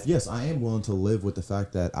in my life, yes, I am willing to live with the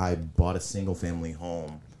fact that I bought a single family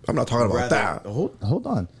home. I'm not talking about that. Hold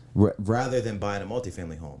on. Rather than buying a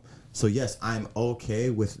multifamily home. So yes, I'm okay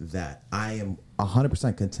with that. I am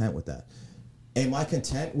 100% content with that. Am I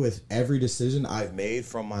content with every decision I've made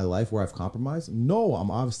from my life where I've compromised? No, I'm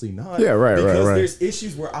obviously not. Yeah, right. Because there's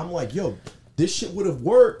issues where I'm like, yo, this shit would have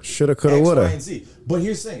worked. Shoulda, coulda, X, woulda. Y, and Z. But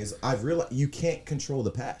here's the thing is I've realized you can't control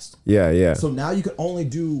the past. Yeah. So now you can only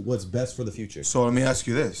do what's best for the future. So let me ask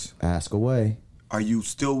you this. Ask away. Are you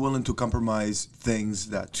still willing to compromise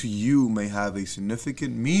things that to you may have a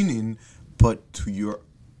significant meaning, but to your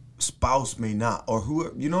spouse may not, or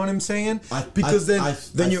who, you know what I'm saying?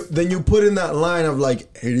 Then you put in that line of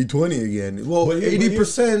like 80-20 again. Well,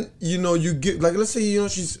 80%, you know, you get, like, let's say, you know,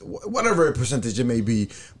 she's whatever percentage it may be,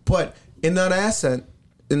 but in that asset,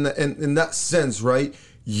 in that sense, right,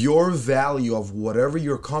 your value of whatever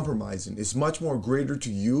you're compromising is much more greater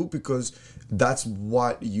to you because that's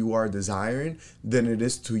what you are desiring than it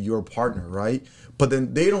is to your partner, right? But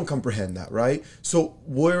then they don't comprehend that, right? So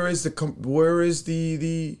where is the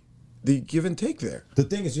give and take there? The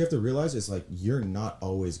thing is, you have to realize it's like you're not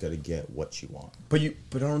always gonna get what you want. But I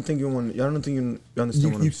don't think you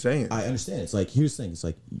understand what I'm saying. I understand. It's like, here's the thing. It's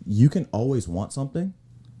like you can always want something,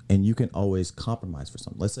 and you can always compromise for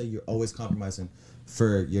something. Let's say you're always compromising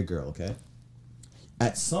for your girl. Okay.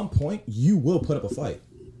 At some point, you will put up a fight.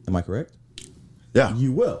 Am I correct? Yeah.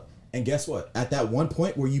 You will. And guess what? At that one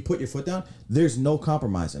point where you put your foot down, there's no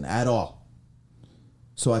compromising at all.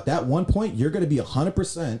 So at that one point, you're going to be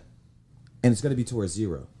 100%, and it's going to be towards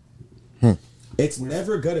 0. It's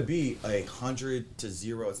never going to be 100 to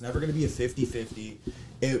 0. It's never going to be a 50-50.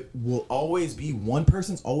 It will always be one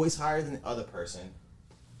person's always higher than the other person.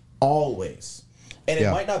 Always. And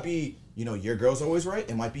it might not be, you know, your girl's always right.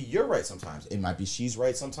 It might be you're right sometimes. It might be she's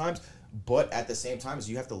right sometimes. But at the same time,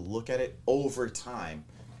 you have to look at it over time.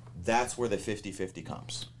 That's where the 50-50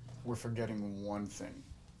 comes. We're forgetting one thing.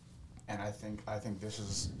 And I think this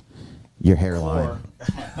is Your hairline. core.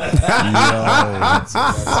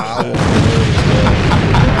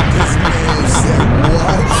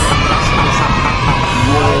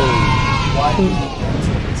 Why do we get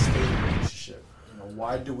into a stable relationship? You know,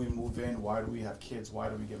 why do we move in? Why do we have kids? Why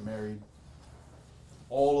do we get married?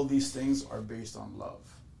 All of these things are based on love.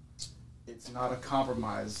 It's not a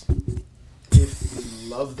compromise. If you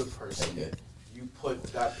love the person, you put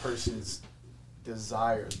that person's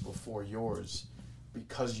desires before yours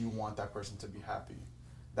because you want that person to be happy.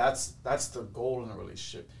 That's the goal in a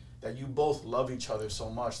relationship. That you both love each other so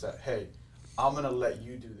much that, hey, I'm gonna let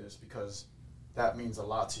you do this because that means a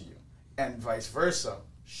lot to you. And vice versa,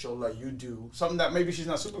 she'll let you do something that maybe she's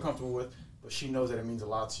not super comfortable with, but she knows that it means a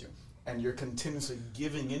lot to you. And you're continuously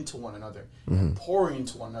giving into one another and pouring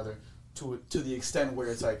into one another to the extent where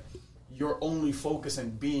it's like your only focus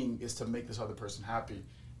and being is to make this other person happy.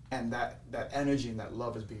 And that energy and that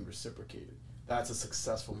love is being reciprocated. That's a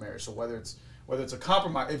successful marriage. So whether it's a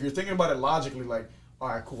compromise, if you're thinking about it logically, like, all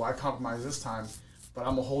right, cool, I compromise this time, but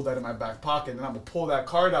I'm gonna hold that in my back pocket, and then I'm gonna pull that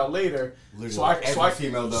card out later.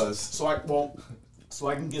 Female does. So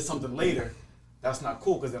I can get something later. That's not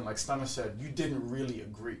cool, because then, like Stunner said, you didn't really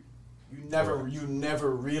agree. You never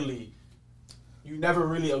really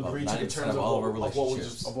agreed to the terms of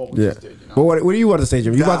what we just did. You know? But what are you about to say,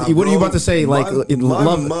 Jim? What are you about to say? Like,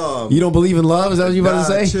 love? Mom, you don't believe in love? Is that what you about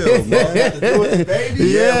to say? Chill, man. Baby.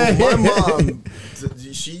 Yeah, my mom,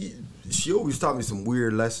 she always taught me some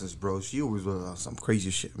weird lessons, bro. She always was some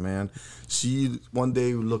crazy shit, man. She one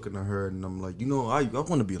day looking at her, and I'm like, you know, I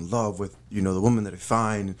want to be in love with, you know, the woman that I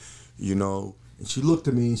find, you know. And she looked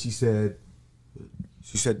at me and she said,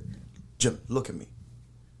 Jim, look at me.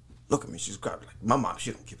 Look at me. She's grabbing, like, my mom,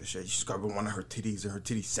 she don't give a shit. She's grabbing one of her titties and her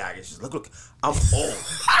titties sagging. She's like, look, I'm old.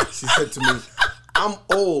 She said to me, I'm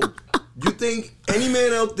old. You think any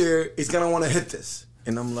man out there is going to want to hit this?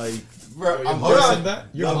 And I'm like, bro, I'm dead.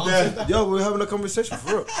 Yo, we're having a conversation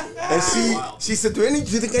for real. And she said, do you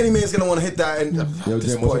think any man's going to want to hit that? And Yo,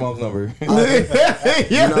 Jim, what's your mom's number?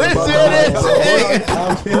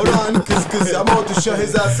 Hold on, because I'm about to shut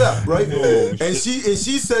his ass up, right? And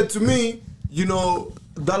she said to me, you know,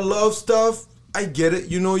 that love stuff, I get it.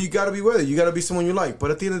 You know, you got to be with it. You got to be someone you like.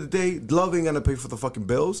 But at the end of the day, love ain't going to pay for the fucking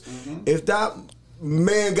bills. If that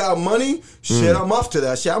man got money, shit, I'm off to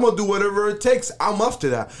that shit. I'm gonna do whatever it takes. I'm off to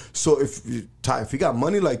that. So if you got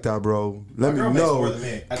money like that, bro, let me know.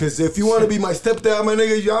 Because if you want to be my stepdad, my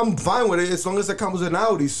nigga, I'm fine with it as long as it comes with an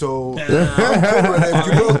Audi. So I'm cool with it. If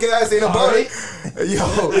you broke ass ain't about it,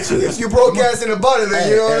 yo. If you broke ass ain't about it, then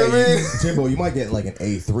you know what I mean. Jimbo, you might get like an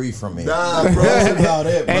A3 from me. Nah, bro, that's about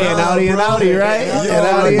it. Hey, an Audi, right?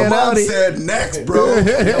 Yo, my mom said next, bro. You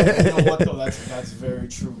know what though? That's very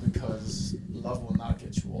true, because love will not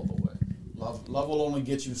get you all the way. Love will only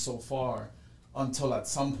get you so far until at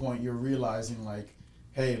some point you're realizing, like,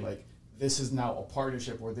 hey, like, this is now a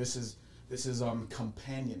partnership, or this is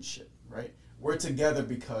companionship, right? We're together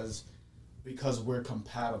because we're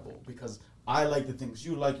compatible, because I like the things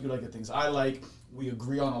you like the things I like, we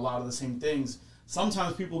agree on a lot of the same things.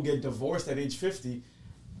 Sometimes people get divorced at age 50.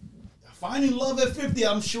 Finding love at 50,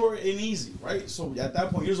 I'm sure, ain't easy, right? So at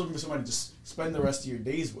that point, you're just looking for somebody to just spend the rest of your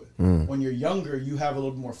days with. When you're younger, you have a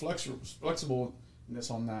little more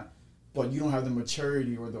flexibleness on that, but you don't have the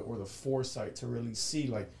maturity or the foresight to really see,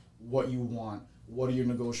 like, what you want, what are your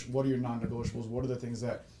non-negotiables, what are the things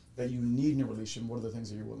that you need in a relationship, what are the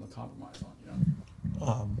things that you're willing to compromise on,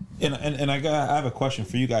 you know? And I have a question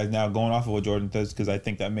for you guys now, going off of what Jordan does, because I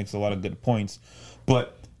think that makes a lot of good points.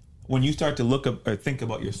 But when you start to look up or think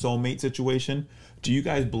about your soulmate situation, do you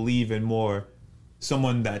guys believe in more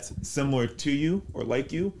someone that's similar to you or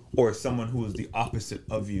like you, or someone who is the opposite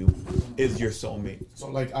of you is your soulmate? So,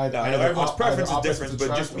 like, I know everyone's preference is different,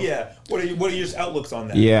 but just what are your outlooks on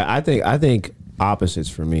that? Yeah, I think opposites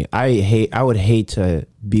for me. I would hate to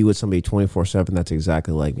be with somebody 24/7 that's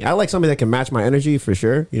exactly like me. I like somebody that can match my energy for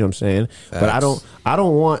sure, you know what I'm saying? Facts. But I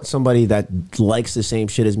don't want somebody that likes the same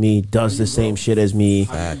shit as me, does the same shit as me.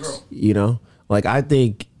 Facts. You know? Like, I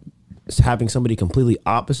think having somebody completely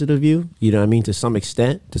opposite of you, you know what I mean, to some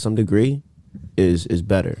extent, to some degree, is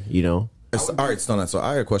better, you know? All right, Stunner. So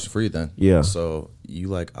I got a question for you then. Yeah. So you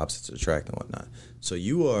like opposites attract and whatnot. So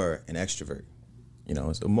you are an extrovert, you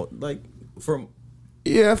know, so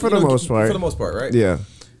for the most part. For the most part, right? Yeah.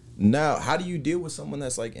 Now, how do you deal with someone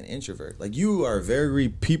that's like an introvert? Like, you are a very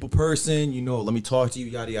people person, you know, let me talk to you,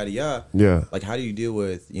 yada, yada, yada. Yeah. Like, how do you deal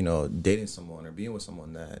with, you know, dating someone or being with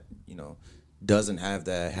someone that, you know, doesn't have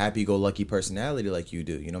that happy-go-lucky personality like you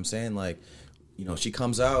do? You know what I'm saying? Like, you know, she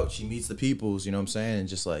comes out, she meets the peoples, you know what I'm saying? And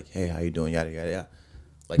just like, hey, how you doing, yada, yada, yada.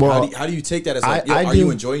 Like, Well, how do you take that as I- like, yo, I are do- you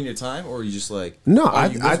enjoying your time, or are you just like, No, are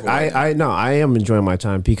you miserable right now? I no, I am enjoying my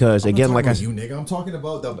time because I'm not again, talking like I about said, you, nigga, I'm talking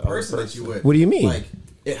about the person that you with. What do you mean? Like,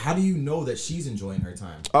 how do you know that she's enjoying her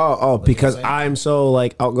time? because you know what I'm saying? I'm so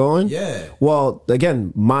like outgoing. Yeah. Well,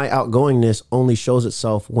 again, my outgoingness only shows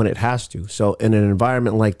itself when it has to. So in an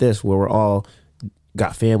environment like this, where we're all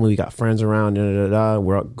got family, we got friends around,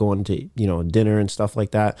 we're out going to dinner and stuff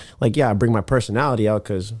like that. Like, yeah, I bring my personality out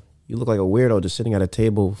because you look like a weirdo just sitting at a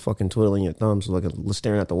table, fucking twiddling your thumbs, looking,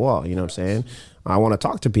 staring at the wall. You know what I'm saying? I want to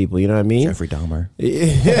talk to people. You know what I mean? Jeffrey Dahmer.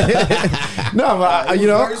 No, but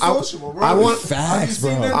Very sociable, bro. I want Have you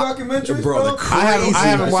seen that documentary, bro? I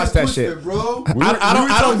haven't watched that shit, bro.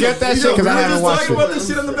 I don't get that shit because I haven't watched talking about it. this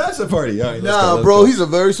shit on the bachelor party. All right, Nah, bro, he's a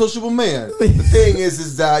very sociable man. The thing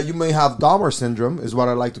is that you may have Dahmer syndrome, is what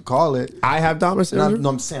I like to call it. I have Dahmer syndrome. No,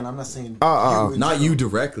 I'm not saying you. not you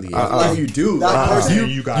directly. If you do, That person,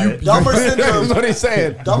 you got it. Dahmer That's syndrome. what he's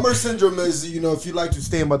saying. Dahmer syndrome is, if you like to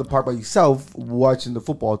stand by the park by yourself, watching the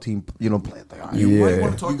football team, play. Like, you Yeah. might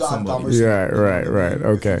want to talk you to got somebody. Dahmer syndrome. Right. If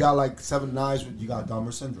Okay. you got like 7 knives, you got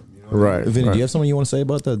Dahmer syndrome. Right. Vinny, do you have something you want to say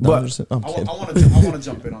about that? But- I'm I kidding. want to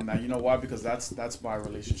jump in on that. You know why? Because that's my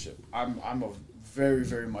relationship. I'm a very,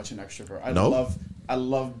 very much an extrovert. I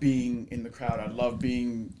love being in the crowd. I love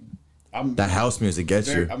being. That house music gets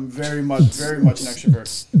you. I'm very much an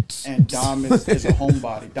extrovert. And Dom is a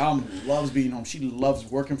homebody. Dom loves being home. She loves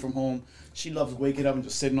working from home. She loves waking up and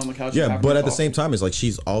just sitting on the couch. Yeah, but at the same time, it's like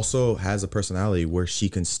she's also has a personality where she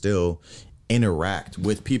can still interact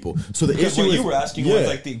with people. So the Because issue what is, you were asking was,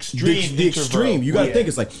 like, the extreme the extreme. introvert. You got to Yeah. think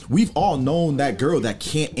it's like we've all known that girl that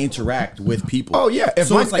can't interact with people. Oh yeah, if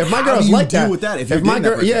So my it's like, if my how girl's do you like deal that, with that? If if you're my dating that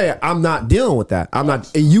girl, person? yeah, I'm not dealing with that. I'm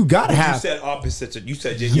not. You gotta You have. said opposites. You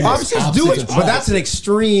said Opposites do it, but that's an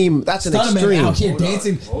extreme. That's an extreme. out here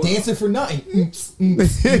dancing for nothing.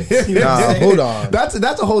 Nah, hold on. That's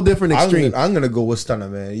a whole different extreme. I'm gonna go with Stunner,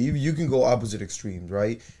 man. You can go opposite extremes,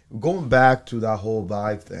 right? Going back to that whole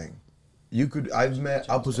vibe thing, I've met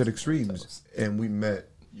opposite extremes, and we met.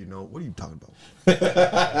 What are you talking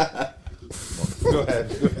about? Go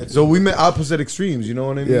ahead. So we met opposite extremes. You know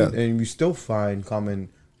what I mean? Yeah. And we still find common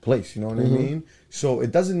place. You know what I mean? So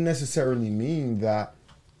it doesn't necessarily mean that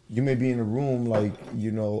you may be in a room like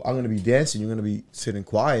I'm gonna be dancing, you're gonna be sitting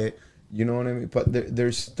quiet. You know what I mean? But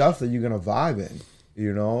there's stuff that you're gonna vibe in.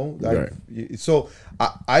 Like, so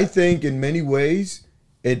I think in many ways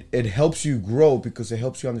it helps you grow because it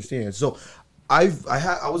helps you understand. So I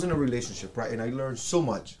was in a relationship, right, and I learned so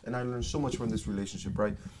much, from this relationship,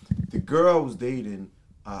 right. The girl I was dating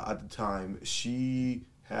at the time, she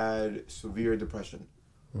had severe depression,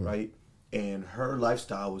 right, and her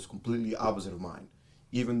lifestyle was completely opposite of mine,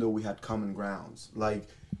 even though we had common grounds. Like,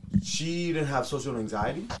 she didn't have social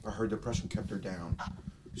anxiety, but her depression kept her down.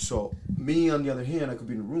 So me, on the other hand, I could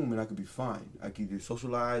be in a room and I could be fine. I could either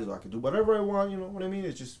socialize or I could do whatever I want. You know what I mean?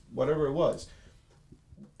 It's just whatever it was.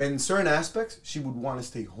 In certain aspects, she would want to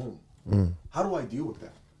stay home. How do I deal with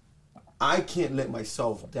that? I can't let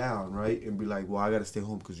myself down, right? And be like, well, I got to stay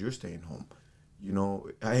home because you're staying home.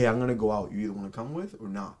 Hey, I'm going to go out. You either want to come with or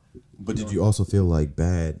not. But did you also feel like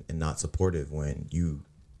bad and not supportive when you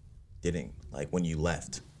didn't, like when you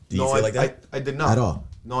left? Did you feel like that? I did not. At all?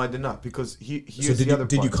 No, I did not. Because here's So the other part.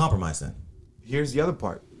 did you compromise then? Here's the other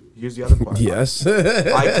part. Yes.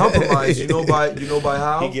 I compromise. You know by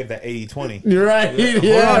how? He gave that 80-20. You're right.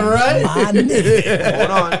 Yeah, right.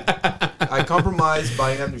 Hold on. I compromise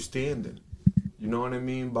by understanding. You know what I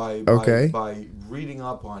mean? By reading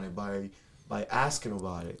up on it, by asking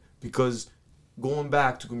about it. Because going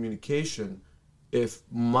back to communication, if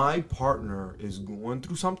my partner is going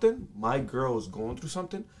through something, my girl is going through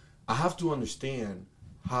something, I have to understand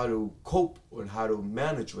how to cope and how to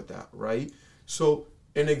manage with that, right? So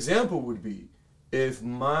an example would be if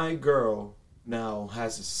my girl now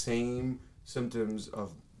has the same symptoms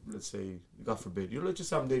of, let's say, God forbid, let's just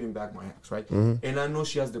say I'm dating back my ex, right? And I know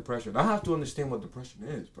she has depression. I have to understand what depression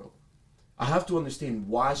is, bro. I have to understand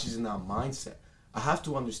why she's in that mindset. I have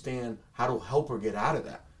to understand how to help her get out of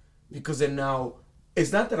that. Because then now,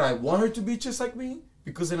 it's not that I want her to be just like me,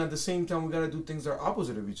 because then at the same time, we got to do things that are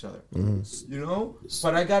opposite of each other.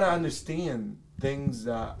 But I got to understand things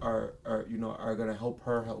that are going to help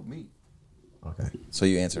her help me. Okay. So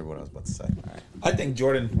you answered what I was about to say. All right. I think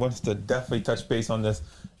Jordan wants to definitely touch base on this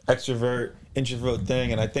extrovert, introvert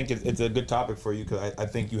thing, and I think it's a good topic for you because I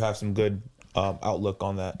think you have some good outlook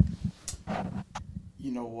on that.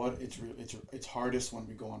 You know what? It's hardest when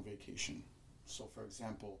we go on vacation. So, for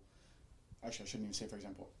example, actually, I shouldn't even say for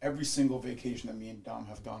example. Every single vacation that me and Dom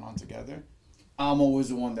have gone on together, I'm always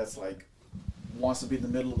the one that's like, wants to be in the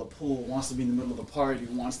middle of the pool, wants to be in the middle of the party,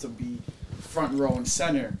 wants to be front row and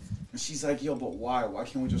center. And she's like, yo, but why? Why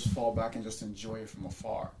can't we just fall back and just enjoy it from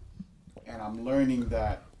afar? And I'm learning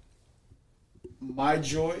that my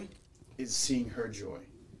joy is seeing her joy.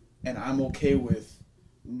 And I'm okay with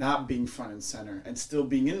not being front and center and still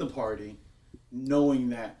being in the party, knowing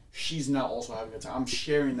that she's not also having a good time. I'm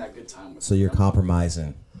sharing that good time with her. So you're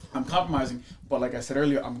compromising. I'm compromising, but like I said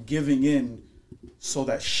earlier, I'm giving in so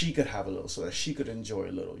that she could have a little, so that she could enjoy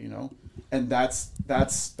a little, you know? And that's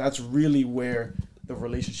really where the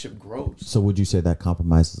relationship grows. So would you say that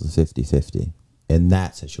compromise is a 50-50 in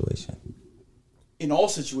that situation? In all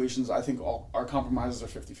situations, I think our compromises are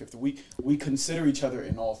 50-50. We consider each other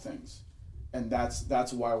in all things. And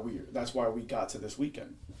that's why we got to this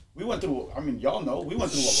weekend. We went through, I mean, y'all know, we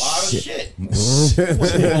went through a lot of shit. We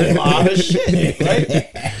went through a lot of shit, right? We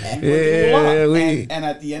went through a lot. And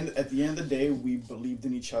at the end of the day, we believed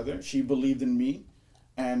in each other. She believed in me.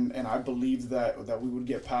 And I believed that we would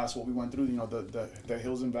get past what we went through, you know, the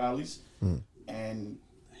hills and valleys. And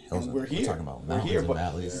we're here. We're talking about we're here,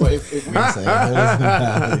 mountains and valleys. but if we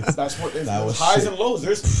that's what there's highs and lows.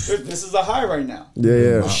 This is a high right now.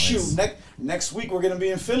 Yeah. Shoot, next week we're gonna be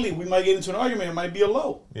in Philly. We might get into an argument. It might be a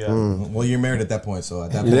low. Yeah. Well, you're married at that point, so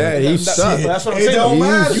at that point, Yeah, he's stuck. That's what I'm It saying. don't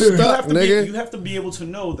matter. You Stuck, have to nigga. you have to be able to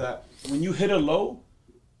know that when you hit a low,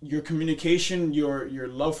 your communication, your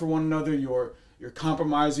love for one another, your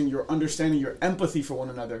compromising, your understanding, your empathy for one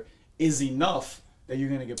another is enough that you're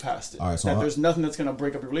gonna get past it. All right, so that there's nothing that's gonna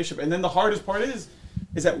break up your relationship. And then the hardest part is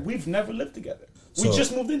that we've never lived together. We So-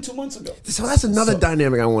 just moved in 2 months ago. So that's another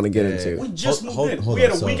dynamic I want to get into. We just Hold- moved in. hold We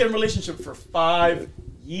had on, a so- weekend relationship for 5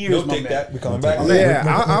 years. You'll my take man. that. We coming back. Yeah,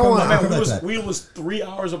 I My want. man, we was 3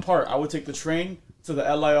 hours apart. I would take the train to the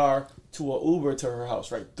LIR to a Uber to her house.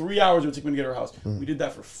 Right, 3 hours it would take me to get to her house. We did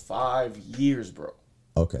that for 5 years, bro.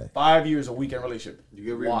 okay. 5 years a weekend relationship. You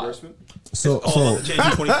get Why? reimbursement? So Change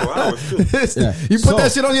in 24 hours too. yeah. You put So-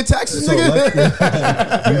 that shit on your taxes, So nigga.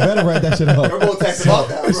 you better write that shit up. We're going to text about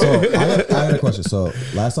that, bro. So I had a question. So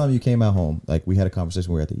last time you came at home, like we had a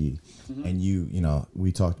conversation. We were at the E, and you know,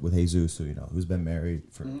 we talked with Jesus, who who's been married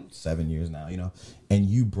for 7 years now, and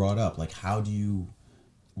you brought up like, how do you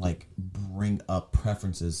like bring up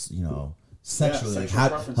preferences, sexually? sexual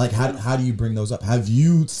preferences, How do you bring those up? Have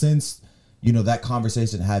you since that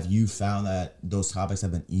conversation? Have you found that those topics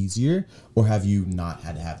have been easier, or have you not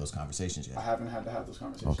had to have those conversations yet? I haven't had to have those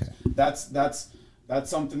conversations. Okay. That's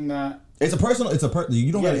something that. It's a personal.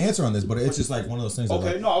 You don't got to answer on this, but it's just like one of those things.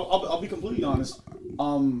 Okay, that, no, I'll be completely honest.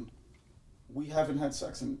 We haven't had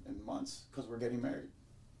sex in months because we're getting married.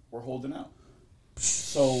 We're holding out.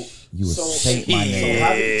 So You would so, say my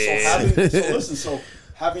name. So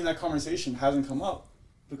having that conversation hasn't come up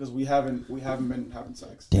because we haven't been having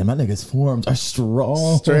sex. Damn, my niggas' forms are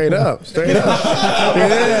strong. Straight up.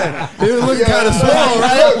 Yeah, he was looking kind of small,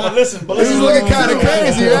 right? But listen, He was looking kind of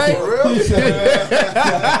crazy, right?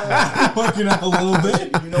 Fucking up a little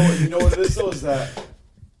bit. You know what it is though, is that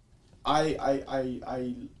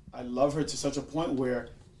I love her to such a point where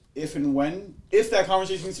if that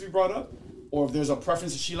conversation needs to be brought up, or if there's a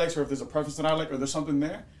preference that she likes, or if there's a preference that I like, or there's something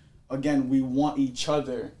there, again, we want each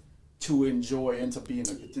other to enjoy and to be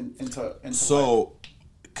into So,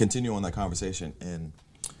 continue on that conversation, and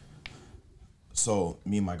so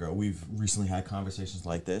me and my girl, we've recently had conversations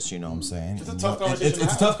like this. You know what I'm saying? It's a tough conversation.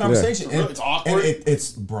 It's a tough conversation. Yeah. It's awkward. And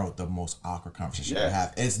it's the most awkward conversation Yeah. to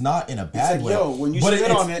have. It's not in a bad like, way. yo, when you but sit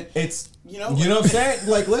on it, it's you know what I'm saying?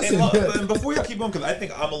 Like, listen. And before you keep going, because I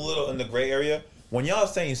think I'm a little in the gray area. When y'all are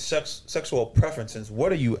saying sexual preferences,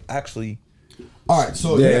 what are you actually All right,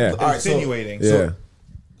 so Yeah. all right, so- insinuating? Yeah.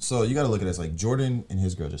 So you got to look at this like Jordan and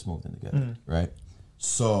his girl just moved in together, right?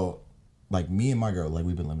 So like me and my girl, like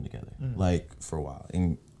we've been living together like for a while,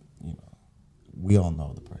 and we all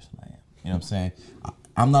know the person I am. You know what I'm saying?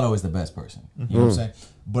 I'm not always the best person. You know what I'm saying?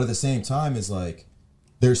 But at the same time, it's like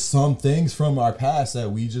there's some things from our past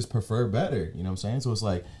that we just prefer better. You know what I'm saying? So it's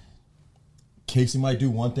like Casey might do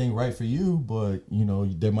one thing right for you, but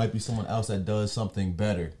there might be someone else that does something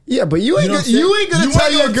better. Yeah, but you ain't know what I'm you saying? ain't gonna You tell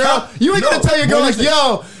ain't your gonna girl. tell- You ain't gonna No, tell your girl but like,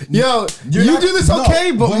 listen, yo, you're you not- do this no,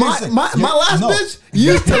 okay, but but listen, my last no. bitch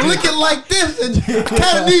used to lick it like this, and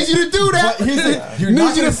kind of needs you to do that. But here's the thing, you're Needs not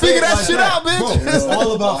you to gonna say figure it that like shit out, bitch. Bro, it's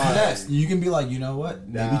all about finesse. You can be like, you know what?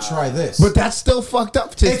 Maybe try this. But that's still fucked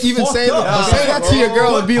up to It's even fucked say up. say that to your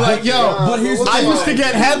girl and be like, yo, But here's the I thing. used to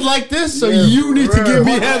get head like this, so you need to give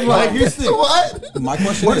me head like Here's this. the thing. What? My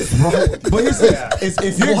question is, bro. But here's the thing, is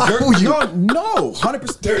if your girl, no,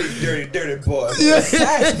 100%. Dirty boy.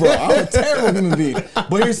 Facts, bro. I'm a terrible human being.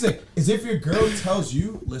 But here's the thing: is if your girl tells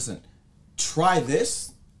you, listen, try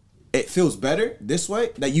this, it feels better this way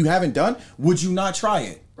that you haven't done. Would you not try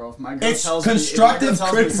it? Bro, if my girl It's tells constructive me,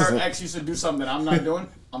 her criticism. ex used to do something that I'm not doing,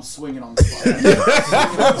 I'm swinging on the spot.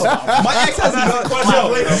 My ex has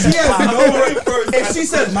no. She has no. If she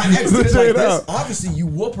says my ex did it like this, obviously you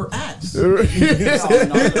whoop her ass. You're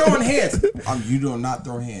throwing hands. You do not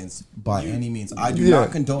throw hands by any means. I do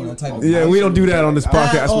not condone that type of. Yeah, we don't do that on this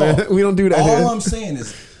podcast, man. We don't do that. All I'm saying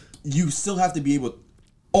is, you still have to be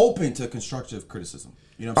open to constructive criticism.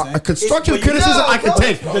 You know what I'm saying? Constructive criticism I can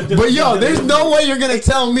take. But yo, there's no way you're gonna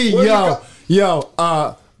tell me,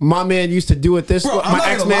 my man used to do it this way. My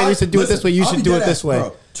ex-man used to do it this way. You should do it this way.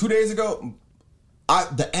 Bro, 2 days ago,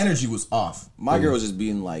 the energy was off. My girl was just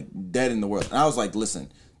being like dead in the world. And I was like,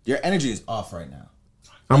 listen, your energy is off right now.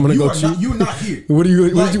 I'm gonna go cheat. You're not here. What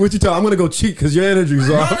you tell? I'm gonna go cheat because your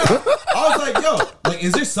energy's off. I was like, yo, like,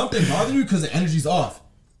 is there something bothering you because the energy's off?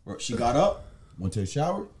 Bro, she got up, went to the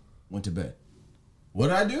shower, went to bed. What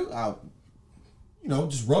did I do? I,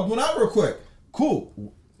 just rubbed one out real quick.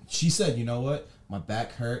 Cool. She said, you know what? My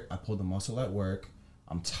back hurt. I pulled a muscle at work.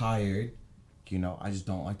 I'm tired. I just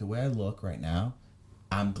don't like the way I look right now.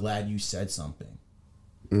 I'm glad you said something.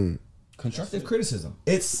 Constructive criticism.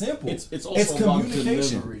 It's simple. It's also about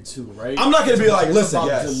communication delivery too, right? I'm not gonna be like, listen,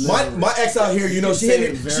 my ex out here, she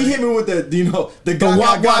hit me with the the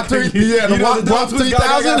WAP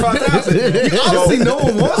 3000. Honestly, no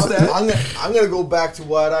one wants that. I'm gonna go back to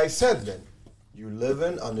what I said then. You're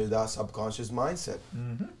living under that subconscious mindset.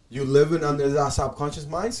 You're living under that subconscious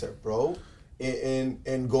mindset, bro.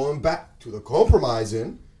 And going back to the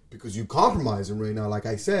compromising, because you compromising right now, like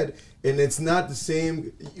I said, and it's not the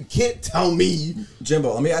same. You can't tell me,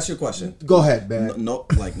 Jimbo. Let me ask you a question. Go ahead, man. No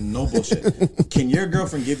bullshit. Can your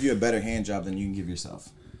girlfriend give you a better hand job than you can give yourself?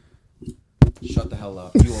 Shut the hell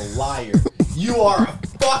up. You a liar. You are a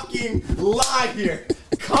fucking liar.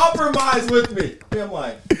 Compromise with me. Tell me I'm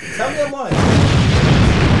lying. Tell me I'm lying.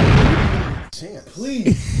 Chance.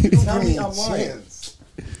 Please. Tell me I'm lying.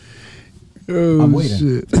 Oh, I'm waiting.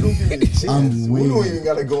 Shit. We don't even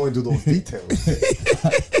gotta go into those details. We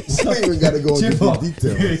don't even gotta go into those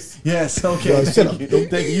details. Yes, okay. Shut up.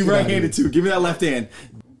 Thank you. You right-handed too. Give me that left hand.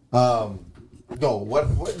 No, what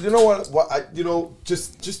you know what I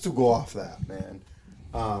just to go off that, man.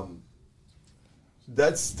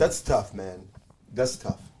 That's tough, man. That's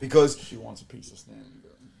tough because She wants a piece of Stanley.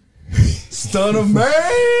 Son of man.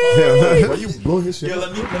 why you blowing his shit? Yeah,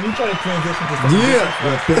 let me try to transition to something.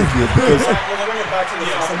 Thank you. Because We'll bring it back to the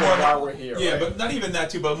some topic more of why we're here. Yeah, right? but not even that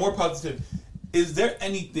too, but more positive. Is there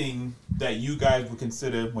anything that you guys would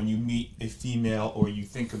consider when you meet a female or you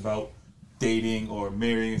think about dating or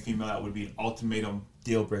marrying a female that would be an ultimatum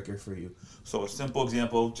deal breaker for you? So a simple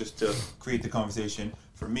example, just to create the conversation,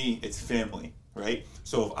 for me, it's family, right?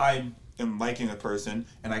 So if I am liking a person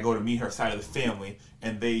and I go to meet her side of the family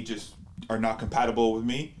and they just are not compatible with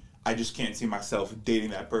me, I just can't see myself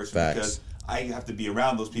dating that person. Facts. Because I have to be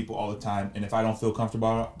around those people all the time, and if I don't feel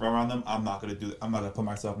comfortable around them, I'm not gonna put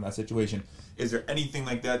myself in that situation. Is there anything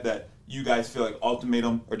like that you guys feel like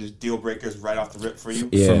ultimatum or just deal breakers right off the rip for you?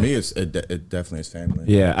 Yeah. For me, it definitely is family.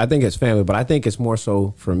 Yeah, I think it's family, but I think it's more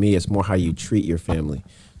so for me. It's more how you treat your family.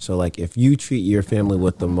 So like, if you treat your family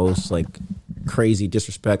with the most like crazy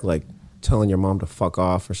disrespect, like telling your mom to fuck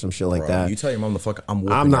off or some shit like Bro, that. you tell your mom to fuck. I'm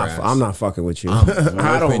whooping I'm your not. ass. I'm not fucking with you. I'm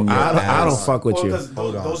I don't. whooping your I don't ass. fuck with Well, you. because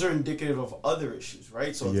those are indicative of other issues,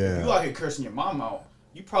 right? So Yeah. if you out here cursing your mom out,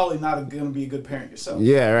 you probably not going to be a good parent yourself.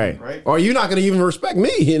 Yeah, right. Right? Or you're not gonna even respect me.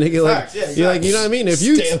 Nigga, like, Facts, yeah, you're like, you know what I mean? If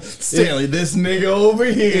you, Stanley, this nigga over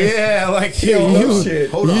here. yeah, like shit.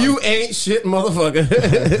 you ain't shit, motherfucker.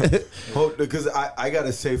 because I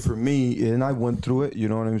gotta say, for me, and I went through it, you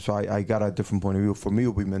know what I mean? So I got a different point of view. For me, it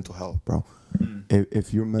would be mental health, bro.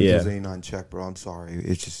 If your mentals ain't on check, bro, I'm sorry.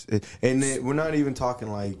 It's just, we're not even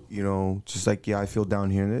talking like, just like, I feel down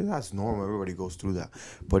here. That's normal. Everybody goes through that.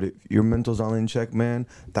 But if your mental's not in check, man,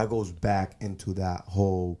 that goes back into that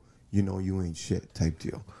whole, you ain't shit type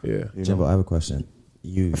deal. Yeah. Jimbo, I have a question.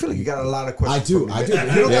 I feel like you got a lot of questions. I do. for me, I man.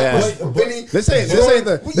 do. You don't Yeah. got Benny, This ain't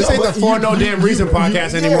the For No Damn Reason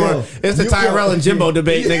podcast anymore. It's the Tyrell and Jimbo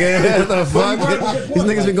debate, nigga. What the fuck? These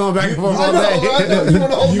niggas been going back and forth all day.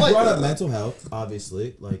 You brought up mental health,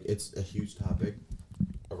 obviously. Like, it's a huge topic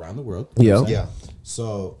around the world. Yeah. Yeah.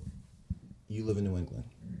 So, you live in New England.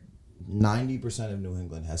 90% of New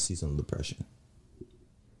England has seasonal depression.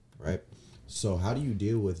 Right? So, how do you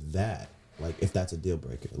deal with that? Like, if that's a deal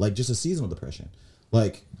breaker. Like, just a seasonal depression.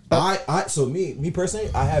 Like, so me personally,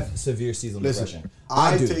 I have severe seasonal depression.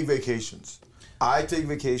 I take vacations. I take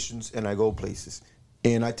vacations and I go places.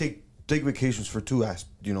 And I take vacations for two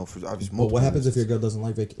for obviously. But what happens if your girl doesn't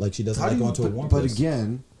like she doesn't like going to a warm place?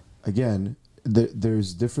 But again,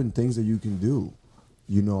 there's different things that you can do.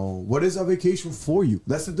 You know, what is a vacation for you?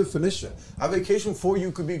 That's the definition. A vacation for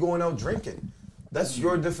you could be going out drinking. That's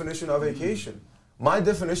your definition of vacation. My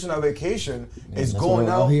definition of vacation is going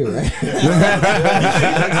out here, right?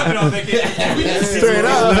 I've been on vacation. Straight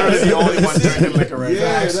up. Literally the only one drinking liquor right now.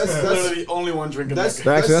 Yeah, that's literally the only one drinking liquor.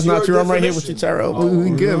 Actually, that's not true. your I'm right here with you, definition. Tyrell. We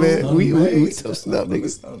good, man. We toasting up,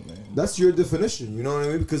 niggas. That's your definition, you know what I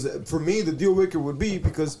mean? Because for me, the deal breaker would be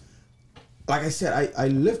because, like I said, I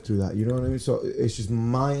lived through that, you know what I mean? So it's just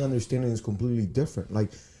my understanding is completely different.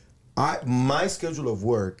 Like, my schedule of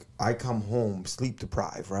work, I come home sleep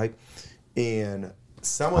deprived, right? And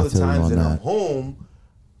some of the times that I'm home,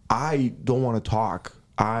 I don't want to talk.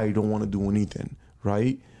 I don't want to do anything,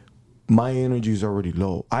 right? My energy is already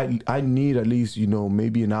low. I need at least, you know,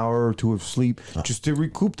 maybe an hour or two of sleep just to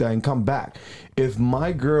recoup that and come back. If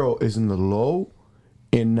my girl is in the low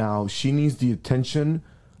and now she needs the attention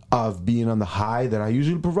of being on the high that I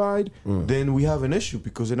usually provide, then we have an issue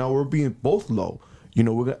because now we're being both low. You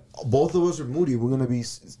know, both of us are moody. We're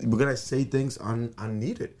gonna say things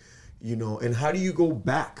unneeded. You know, and how do you go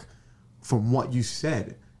back from what you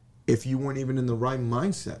said if you weren't even in the right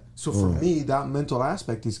mindset? So for me, that mental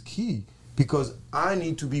aspect is key because I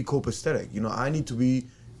need to be copacetic. You know, I need to be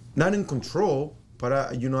not in control, but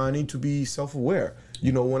I need to be self-aware.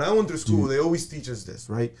 You know, when I went to school, they always teach us this,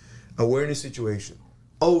 right? Awareness situation.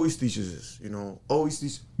 Always teaches us, you know, always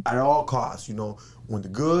teach at all costs, you know, when the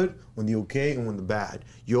good, when the okay, and when the bad.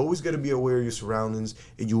 You always got to be aware of your surroundings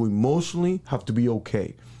and you emotionally have to be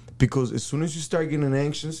okay. Because as soon as you start getting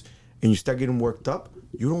anxious and you start getting worked up,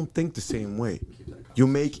 you don't think the same way. You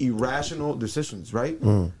make irrational decisions, right?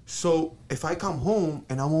 So if I come home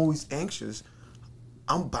and I'm always anxious,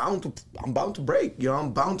 I'm bound to break. You know,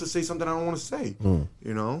 I'm bound to say something I don't want to say.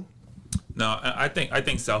 You know. No, I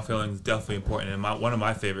think self-healing is definitely important. And one of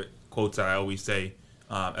my favorite quotes that I always say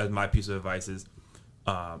as my piece of advice is,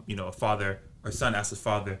 you know, a father or son asks his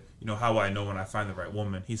father, you know, how will I know when I find the right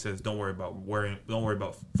woman? He says, don't worry about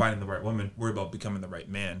finding the right woman. Worry about becoming the right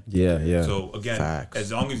man. Yeah. So again, Facts.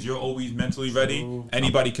 as long as you're always mentally ready,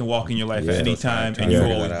 anybody can walk in your life at any time, and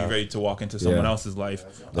you'll always be ready to walk into someone else's life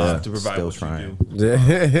to provide Still what trying. you do.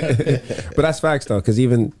 But that's facts though, because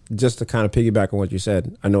even just to kind of piggyback on what you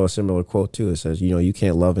said, I know a similar quote too. It says, you know, you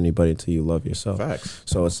can't love anybody until you love yourself. Facts.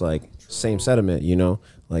 So it's like same sentiment, you know,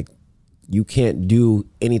 like you can't do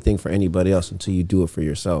anything for anybody else until you do it for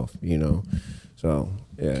yourself, you know. So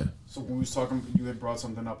yeah. So when we was talking, you had brought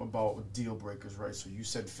something up about deal breakers, right? So you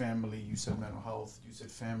said family, you said mental health, you said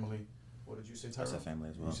family. What did you say, Tyra? I said family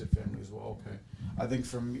as well. You said family as well. Okay. I think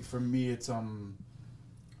for me, it's I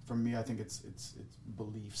think it's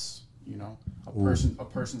beliefs. You know, a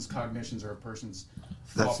person's cognitions or a person's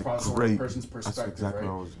thought process or a person's perspective, exactly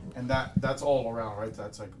right? And that's all around, right?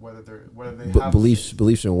 That's like whether they have Beliefs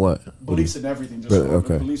in what? Beliefs in everything, just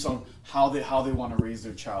beliefs on how they want to raise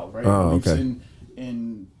their child, right? Oh, Beliefs okay.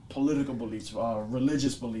 in political beliefs,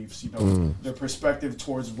 religious beliefs, you know, their perspective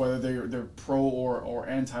towards whether they're pro or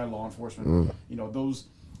anti law enforcement, you know, those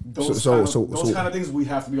kind of things we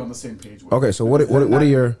have to be on the same page with. Okay, so what are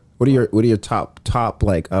your top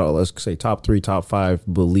like, I don't know, let's say top 3, top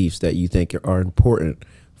 5 beliefs that you think are important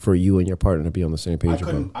for you and your partner to be on the same page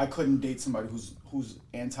about? I couldn't date somebody who's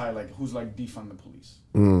anti, like who's like defund the police.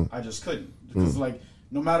 I just couldn't, because like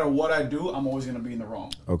no matter what I do, I'm always gonna be in the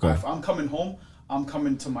wrong. Okay. If I'm coming home, I'm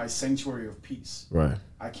coming to my sanctuary of peace. Right.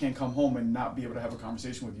 I can't come home and not be able to have a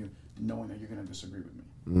conversation with you knowing that you're going to disagree with me.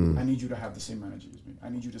 I need you to have the same energy as me. I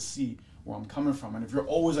need you to see where I'm coming from. And if you're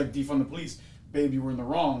always like defund the police, babe, you were in the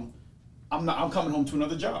wrong, I'm coming home to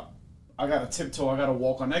another job. I got to tiptoe. I got to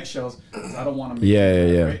walk on eggshells because I don't want to make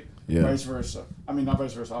right? Yeah. Vice versa. I mean, not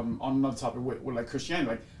vice versa. I'm on another topic with like Christianity.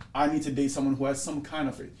 Like, I need to date someone who has some kind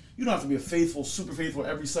of faith. You don't have to be a faithful, super faithful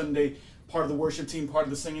every Sunday, part of the worship team, part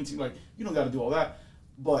of the singing team. Like, you don't got to do all that.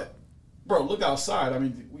 But, bro, look outside. I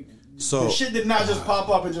mean, the shit did not just pop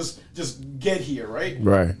up and just get here, right?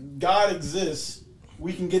 Right. God exists.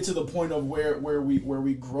 We can get to the point of where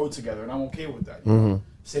we grow together, and I'm okay with that. You know?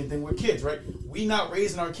 Same thing with kids, right? We not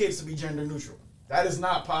raising our kids to be gender neutral. That is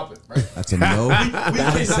not popping, right? That's a no.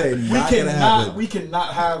 We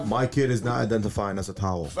cannot have. My kid is not identifying as a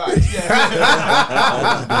towel. Facts. Yeah.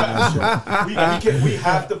 we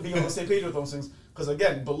have to be on the same page with those things, because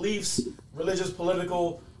again, beliefs, religious,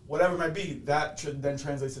 political, whatever it might be, that then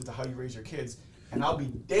translates into how you raise your kids. And I'll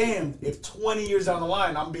be damned if 20 years down the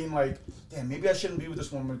line I'm being like, damn, maybe I shouldn't be with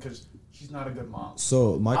this woman because she's not a good mom.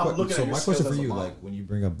 So my question for you, mom. like when you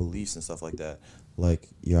bring up beliefs and stuff like that, like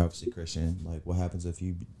you're obviously Christian. Like what happens if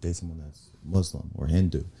you date someone that's Muslim or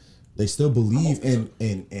Hindu? They still believe in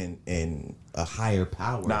a higher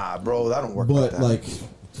power. Nah, bro, that don't work. But like that.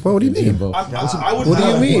 What do you mean? Jimbo. I would What do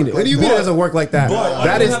you not mean? work What do you mean it doesn't work like that? But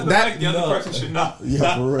That is have the that. mic, the other person should not.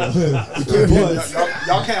 Yeah, for real.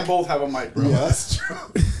 Y'all can't both have a mic, bro. Yeah, that's true.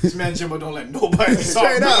 This man Jimbo don't let nobody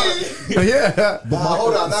Straight talk. up. Yeah.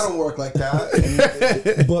 Hold on, that don't work like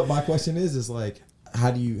that. But my question is like, how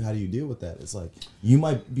do you deal with that? It's like you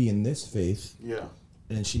might be in this faith, Yeah.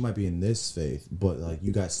 and she might be in this faith, but like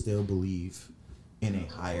you guys still believe in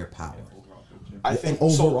a higher power. I think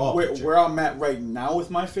And so. overall, Where I'm at right now with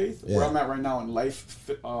my faith, where Yeah. I'm at right now in life,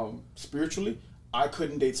 spiritually, I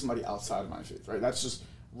couldn't date somebody outside of my faith. Right, that's just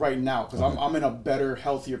right now because I'm in a better,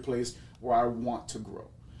 healthier place where I want to grow.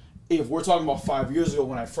 If we're talking about 5 years ago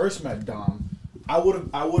when I first met Dom, I would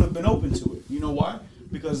have been open to it. You know why?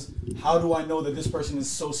 Because how do I know that this person is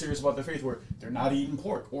so serious about their faith where they're not eating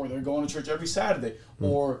pork or they're going to church every Saturday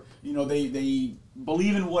or they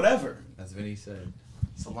believe in whatever. As Vinny said,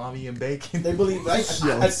 salami and bacon. They believe like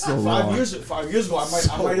so 5 years ago I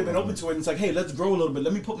might have been open to it and it's like, hey, let's grow a little bit.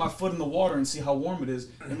 Let me put my foot in the water and see how warm it is.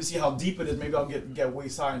 Let me see how deep it is. Maybe I'll get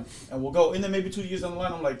waist high and we'll go. And then maybe 2 years down the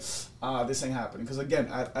line I'm like, this ain't happening. Because again,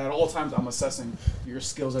 at all times I'm assessing your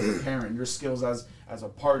skills as a parent, your skills as a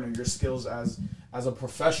partner, your skills as a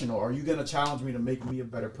professional. Are you gonna challenge me to make me a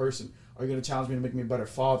better person? Are you gonna challenge me to make me a better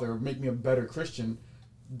father or make me a better Christian?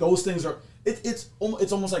 Those things are it's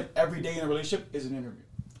almost like every day in a relationship is an interview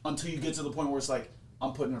until you get to the point where it's like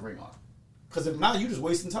I'm putting a ring on. Because if not, you're just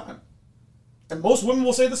wasting time. And most women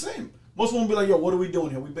will say the same. Most women will be like, "Yo, what are we doing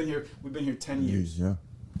here? We've been here 10 years." Yeah.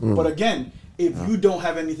 But again, if you don't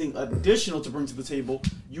have anything additional to bring to the table,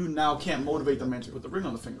 you now can't motivate the man to put the ring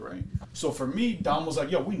on the finger, right? So for me, Dom was like,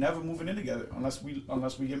 "Yo, we never moving in together unless we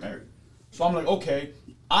get married." So I'm like, "Okay,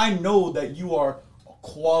 I know that you are a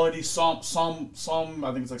quality Psalm.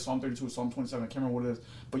 I think it's like Psalm 32 or Psalm 27. I can't remember what it is,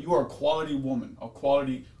 but you are a quality woman, a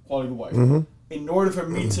quality wife. In order for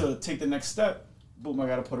me to take the next step, boom, I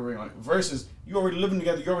gotta put a ring on it. Versus you already living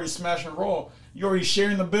together, you already smashing raw, you already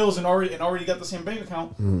sharing the bills and already got the same bank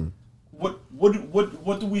account. What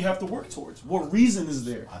do we have to work towards? What reason is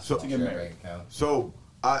there to get married? So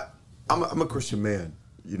I'm a Christian man,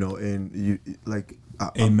 you know, and you like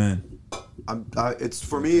Amen. it's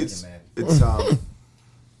for me it's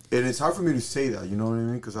and it's hard for me to say that, you know what I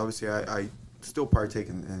mean? Because obviously I still partake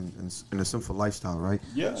in a sinful lifestyle, right?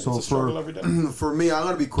 Yeah, so it's a struggle every day. For me, I'm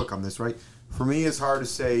gonna be quick on this, right? For me, it's hard to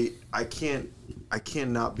say I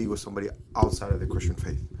cannot be with somebody outside of the Christian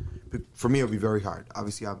faith. For me, it'll be very hard.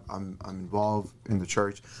 Obviously, I'm involved in the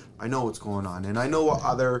church. I know what's going on, and I know what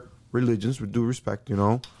other religions, with due respect, you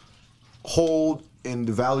know, hold, and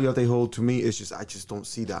the value that they hold. To me, it's just I just don't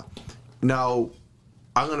see that. Now,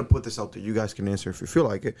 I'm gonna put this out there. You guys can answer if you feel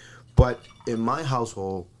like it. But in my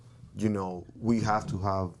household, you know, we have to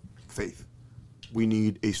have faith. We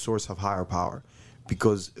need a source of higher power,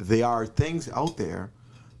 because there are things out there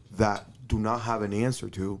that do not have an answer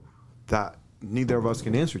to, that neither of us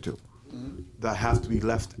can answer to, that have to be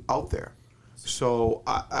left out there. So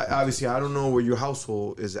I obviously I don't know where your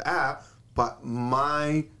household is at, but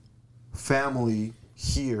my family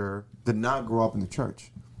here did not grow up in the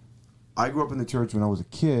church. I grew up in the church when I was a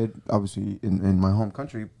kid, obviously in my home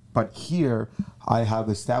country, but here I have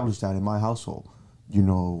established that in my household. You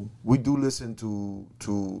know, we do listen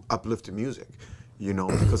to uplifting music, you know,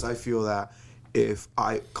 because I feel that if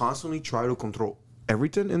I constantly try to control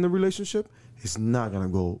everything in the relationship, it's not gonna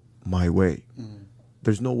go my way.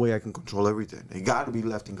 There's no way I can control everything. It got to be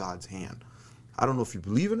left in God's hand. I don't know if you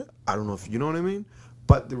believe in it. I don't know if you know what I mean.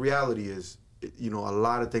 But the reality is, you know, a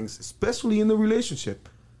lot of things, especially in the relationship,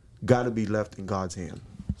 got to be left in God's hand.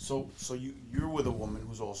 So you're with a woman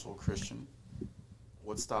who's also a Christian.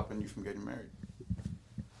 What's stopping you from getting married?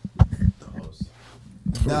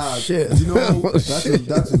 Nah, shit. you know, that's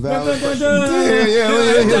a valid question.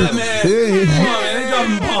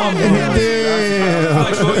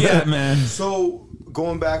 Man. So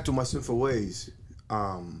going back to my sinful ways,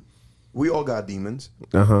 we all got demons.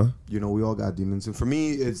 You know, we all got demons, and for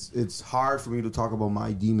me, it's hard for me to talk about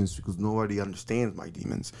my demons because nobody understands my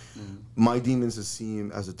demons. My demons is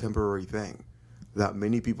seen as a temporary thing, that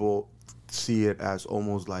many people see it as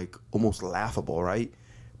almost laughable, right?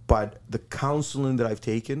 But the counseling that I've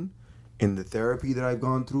taken and the therapy that I've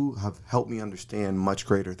gone through have helped me understand much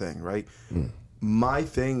greater thing, right? My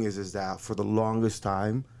thing is that for the longest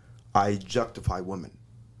time, I objectify women.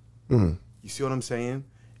 You see what I'm saying?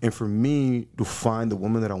 And for me to find the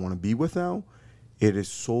woman that I want to be with now, it is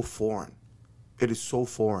so foreign. It is so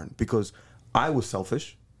foreign because I was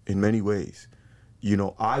selfish in many ways. You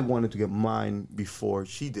know, I wanted to get mine before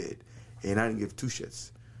she did, and I didn't give two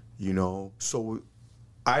shits, you know? So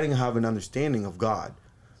I didn't have an understanding of God.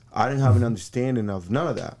 I didn't have an understanding of none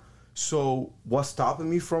of that. So what's stopping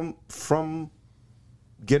me from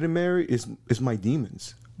getting married is my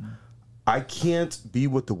demons. I can't be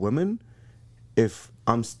with the women if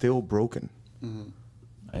I'm still broken.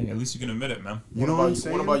 Hey, at least you can admit it, man. You know what I'm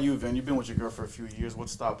saying? What about you, Vin? You've been with your girl for a few years.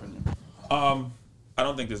 What's stopping you? I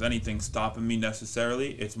don't think there's anything stopping me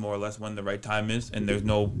necessarily. It's more or less when the right time is, and there's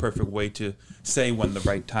no perfect way to say when the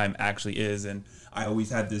right time actually is. And I always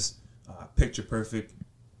had this picture perfect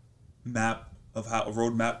map of how a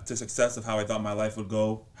roadmap to success of how I thought my life would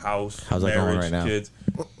go. House, How's that going marriage, right now? kids.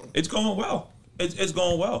 It's going well. It's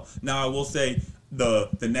going well. Now I will say the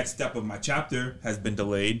next step of my chapter has been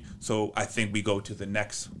delayed, so I think we go to the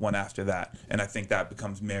next one after that, and I think that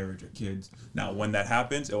becomes marriage or kids. Now when that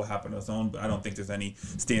happens, it will happen on its own, but I don't think there's any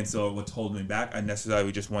standstill or what's holding me back. I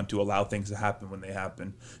necessarily just want to allow things to happen when they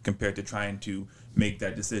happen, compared to trying to make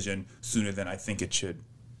that decision sooner than I think it should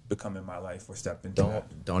become in my life or step into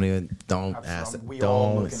that. Don't ask that. We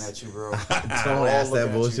all Don't looking at you, bro. don't All ask looking that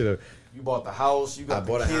at bullshit. You bought the house. You I got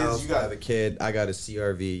bought the a kids. house. You I got have a kid. I got a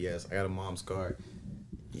CRV. Yes, I got a mom's car.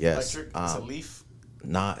 Yes. electric. It's a Leaf.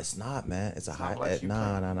 Nah, it's not, man. It's a not high. like you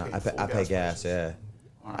Nah. pay full I pay gas gas. prices. Yeah,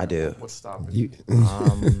 All I do. What's stopping You,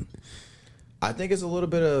 I think it's a little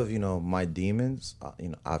bit of my demons.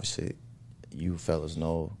 Obviously, you fellas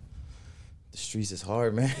know the streets is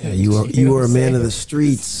hard, man. yeah, you were a man of the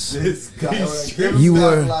streets. You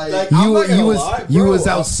were you was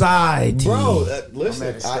outside. Bro, My listen,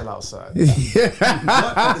 man is still outside. You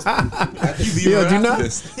Yo, do after not,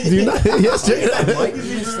 this. do not. Yes, Mike, you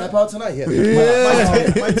need to step out tonight. Yeah,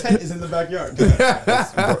 My tent is in the backyard.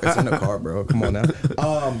 it's in the car, bro. Come on now.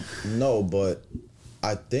 No, but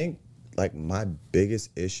I think like my biggest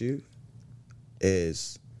issue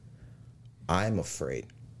is I'm afraid.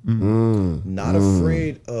 Not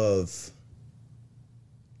afraid of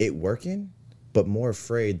it working, but more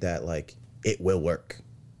afraid that like it will work.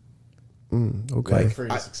 Okay. Like,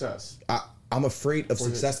 Afraid of success. I'm afraid of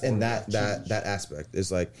success in that aspect.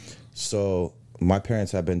 It's like, so my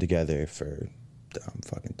parents have been together for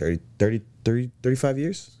fucking 35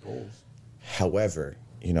 years. However,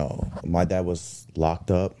 my dad was locked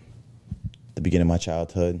up at the beginning of my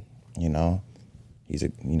childhood. He's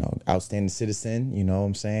a outstanding citizen, you know what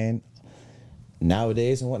I'm saying,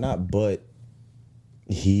 nowadays and whatnot, but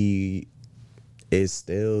he is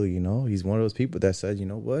still, he's one of those people that said, you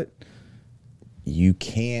know what, you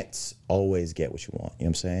can't always get what you want, you know what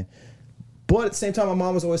I'm saying? But at the same time, my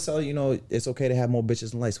mom was always telling, it's okay to have more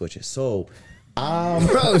bitches than light switches. So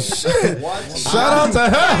Oh shit! Shout out to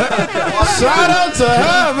her! Shout out to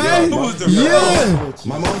her, man! Who's the real?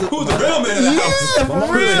 my mom's Who's the real man in the house? Yeah,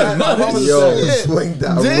 for real. Yo, swing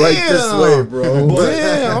that right this way, bro.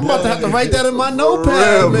 Damn, I'm about to have to write that in my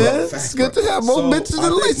notepad, man. It's good to have more bitches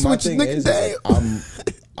than light switches, nigga.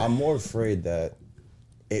 Damn. I'm more afraid that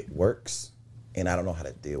it works, and I don't know how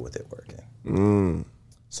to deal with it working.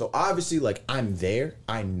 So obviously, like, I'm there.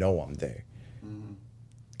 I know I'm there.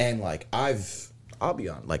 And like I'll be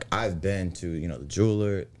honest, like I've been to, the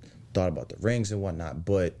jeweler, thought about the rings and whatnot,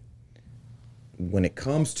 but when it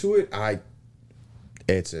comes to it,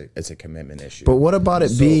 it's a commitment issue. But what about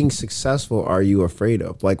it being successful are you afraid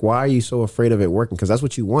of? Like, why are you so afraid of it working? Because that's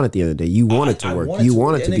what you want at the end of the day. You want it to work. You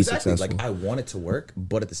want it to be successful. Like, I want it to work,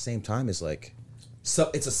 but at the same time, it's like,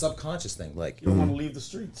 it's a subconscious thing. Like, You don't want to leave the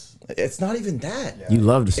streets. it's not even that. You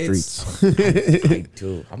love the It's- streets. I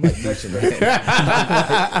do. I'm like Gucci, man.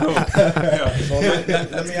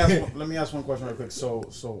 Let me ask one question real quick. So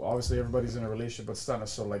obviously everybody's in a relationship, but Stunna.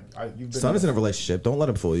 So like you've been. Son is in a relationship. Don't let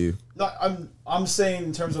him fool you. No, I'm saying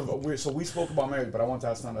in terms of we spoke about marriage, but I want to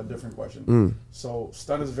ask Stunna a different question. So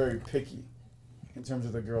Stunna's very picky in terms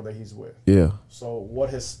of the girl that he's with. Yeah. So what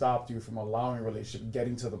has stopped you from allowing a relationship,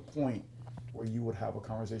 getting to the point where you would have a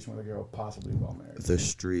conversation with a girl possibly about marriage? The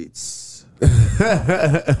streets.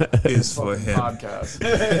 Is for him. Podcast.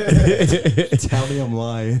 Tell me I'm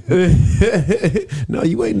lying. No,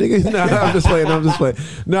 you ain't, nigga. No, I'm just playing.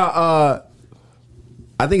 No,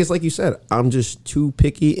 I think it's like you said. I'm just too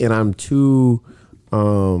picky, and I'm too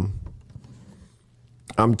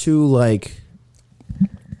like,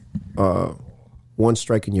 one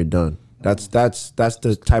strike and you're done. That's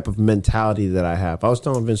the type of mentality that I have. I was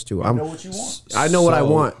telling Vince too. I know what you want. I know what I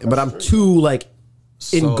want, but I'm too like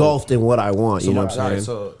engulfed in what I want. You know what I'm saying?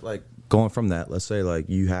 So like going from that, let's say like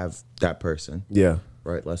you have that person. Yeah.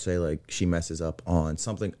 Right. Let's say like she messes up on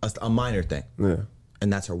something, a minor thing. Yeah.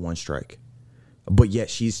 And that's her one strike. But yet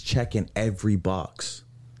she's checking every box.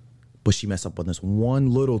 But she messed up on this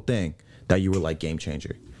one little thing that you were like game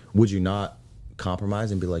changer. Would you not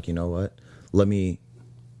compromise and be like, you know what? Let me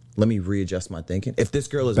readjust my thinking. If this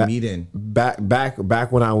girl is meeting back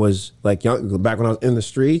when I was like young, back when I was in the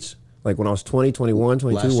streets, like when I was 20, 21,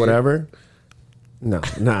 22, Last year? whatever. No.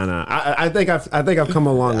 I think I've come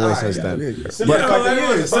a long way since then. Simple fact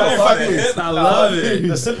that I love it.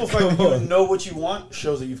 the simple fact that you know what you want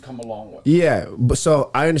shows that you've come a long way. Yeah, but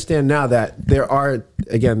so I understand now that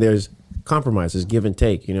there's compromises, give and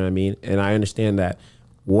take, you know what I mean? And I understand that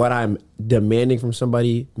what I'm demanding from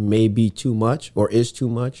somebody may be too much or is too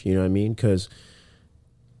much, you know what I mean? Because,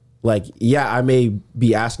 like, yeah, I may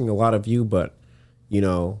be asking a lot of you, but, you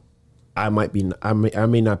know, I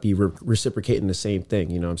may not be reciprocating the same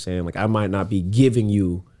thing, you know what I'm saying? Like, I might not be giving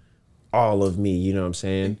you all of me, you know what I'm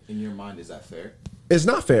saying? In your mind, is that fair? It's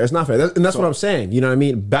not fair. And that's what I'm saying. You know what I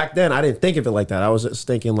mean? Back then, I didn't think of it like that. I was just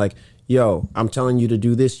thinking like, yo, I'm telling you to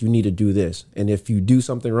do this. You need to do this. And if you do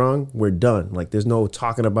something wrong, we're done. Like, there's no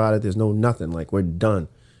talking about it. There's no nothing. Like, we're done.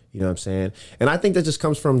 You know what I'm saying? And I think that just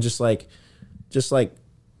comes from just like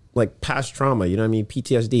past trauma. You know what I mean?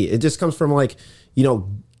 PTSD. It just comes from like, you know,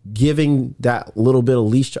 giving that little bit of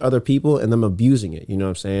leash to other people and them abusing it. You know what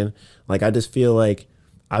I'm saying? Like, I just feel like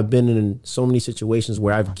I've been in so many situations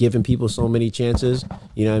where I've given people so many chances,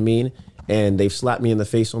 you know what I mean? And they've slapped me in the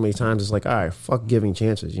face so many times. It's like, all right, fuck giving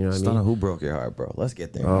chances, you know what I mean? Stunner, who broke your heart, bro? Let's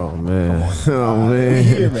get there. Oh, man. Oh, man.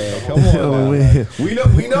 Here, man. Come on, Oh, man. man.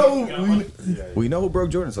 We know who broke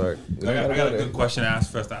Jordan's heart. I got a good question to ask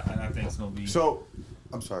first, and I think it's gonna be. So,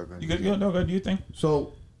 I'm sorry, man. You good? No, good. Do you think?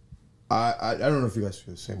 So, I don't know if you guys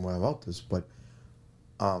feel the same way about this, but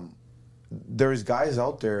there's guys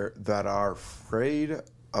out there that are afraid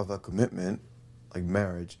of a commitment, like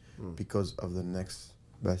marriage, because of the next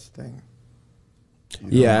best thing. You know?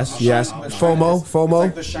 Yes. FOMO. It's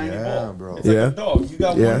like the shiny Yeah, ball, bro. It's like Yeah. a dog. You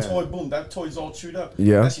got Yeah. one toy, boom, that toy's all chewed up.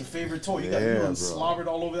 Yeah. That's your favorite toy. You got Yeah, you bro. slobbered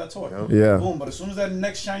all over that toy. Yeah. Boom. But as soon as that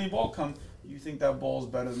next shiny ball comes, you think that ball's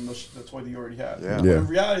better than the toy that you already had. Yeah. But Yeah. in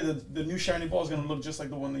reality, the new shiny ball is going to look just like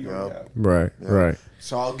the one that you already had. Right, Yeah. right.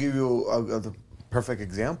 So I'll give you the perfect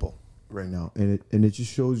example right now, and it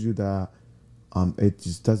just shows you that it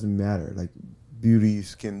just doesn't matter. Like beauty is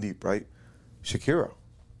skin deep, right? Shakira's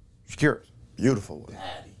beautiful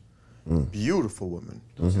woman, beautiful woman.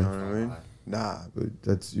 You know what I mean? Nah, but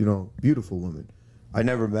that's beautiful woman. I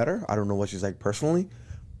never met her. I don't know what she's like personally,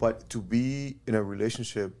 but to be in a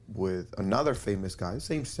relationship with another famous guy,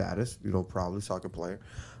 same status, probably soccer player.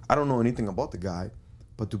 I don't know anything about the guy.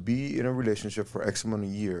 But to be in a relationship for X amount of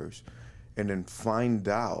years and then find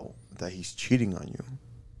out that he's cheating on you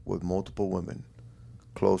with multiple women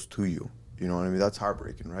close to you, you know what I mean? That's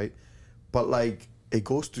heartbreaking, right? But like, it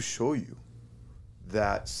goes to show you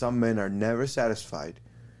that some men are never satisfied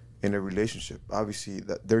in a relationship. Obviously,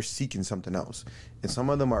 that they're seeking something else. And some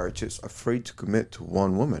of them are just afraid to commit to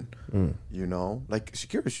one woman, Like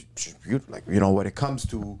Shakira, she's beautiful. Like, when it comes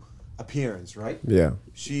to appearance, right? Yeah.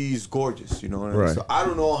 She's gorgeous, you know what I mean? Right. So I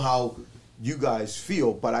don't know how you guys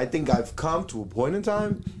feel, but I think I've come to a point in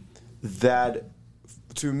time that,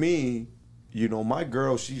 to me, my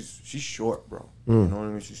girl, she's short, bro. You know what I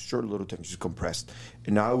mean? She's short, little thing. She's compressed.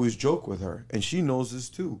 And I always joke with her, and she knows this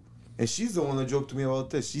too. And she's the one that joked to me about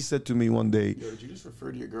this. She said to me one day, Yo, did you just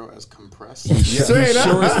refer to your girl as compressed? Straight up.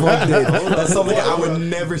 Sure as fuck did. That's something I would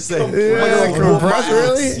never say. Yeah, compressed,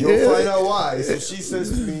 really? You'll find out why. So she says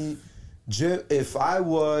to me, Jim, if I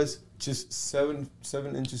was just seven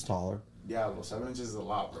inches taller. Yeah, well, 7 inches is a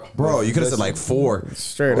lot, bro. Bro, you could have said like 4.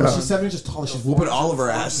 Straight Bro, up. she's 7 inches tall. She's whooping all of her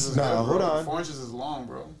ass. Nah, hold on. 4 inches is long,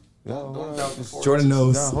 bro. No, Don't doubt the 4 Jordan inches.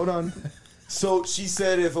 knows. Nah, hold on. So she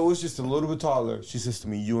said if I was just a little bit taller, she says to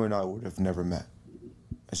me, you and I would have never met.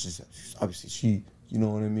 And she said, obviously, you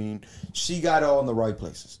know what I mean? She got all in the right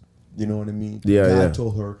places. You know what I mean? Yeah, God yeah.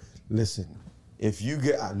 told her, listen, if you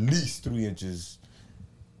get at least 3 inches,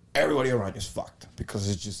 everybody around is fucked. Because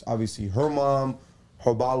it's just, obviously, her mom,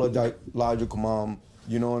 her biological mom,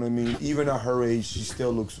 you know what I mean? Even at her age, she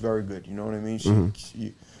still looks very good. You know what I mean?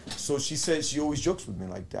 So she said she always jokes with me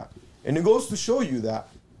like that. And it goes to show you that,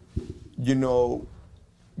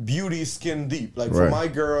 beauty is skin deep. Like for Right. my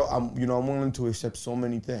girl, I'm willing to accept so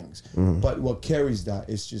many things. But what carries that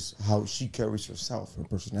is just how she carries herself, her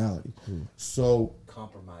personality. So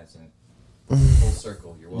Compromising. Full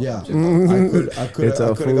circle. You're welcome. yeah, Jimbo. I could It's a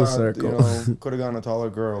have full gone, circle. could have gone a taller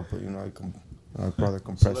girl, but I'd probably So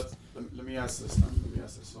compressed. let me ask this then.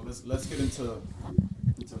 So let's get into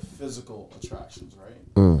physical attractions, right?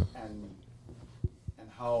 And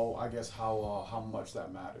how much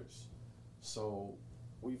that matters. So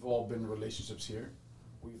we've all been in relationships here.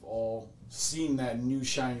 We've all seen that new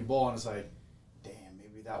shiny ball, and it's like, damn,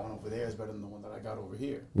 maybe that one over there is better than the one that I got over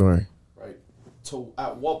here, Right. right? So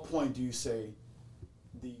at what point do you say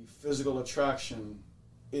the physical attraction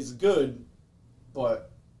is good,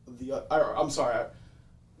 but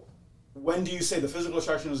when do you say the physical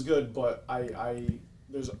attraction is good, but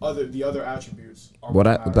there's the other attributes are What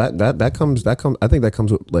what matter. that comes I think that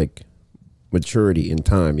comes with like maturity in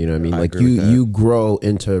time, you know what I mean? Like agree with that. you grow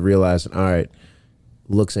into realizing, all right,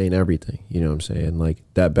 looks ain't everything, you know what I'm saying? Like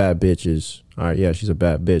that bad bitch is, all right, yeah, she's a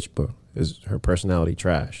bad bitch, but is her personality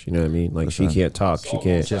trash, you know what I mean? Like she can't talk, It's she all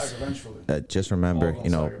can't gonna sag eventually. Just remember, All you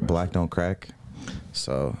know, gonna sag black don't crack.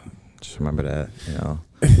 So just remember that, you know.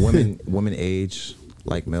 Women age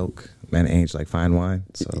like milk, men age like fine wine.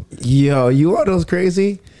 So Yo, you are those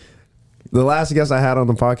crazy? The last guest I had on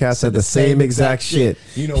the podcast said the same exact shit.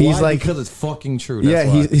 You know he's why? like, Because it's fucking true. yeah,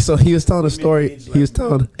 That's why. he was telling a story. age He was like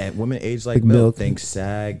telling, And women age like Like milk. milk. Think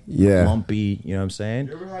sag, Yeah. lumpy. You know what I'm saying?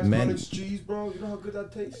 You ever had Men. cottage cheese, bro? You know how good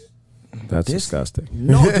that tastes? that's This- disgusting.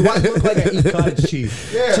 No, do I look like I eat cottage cheese?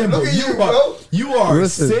 Yeah, Jimbo, look at you, are, bro. you are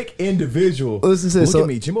Listen. a sick individual. Listen to Look this. So, at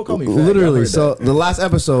me. Jimbo called me fat. literally. Y'all heard So that. the last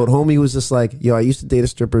episode, homie was just like, yo, I used to date a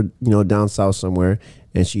stripper, you know, down south somewhere,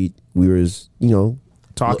 and we was, you know,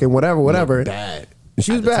 talking, whatever. Look bad.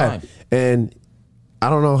 She was at the bad, time. and I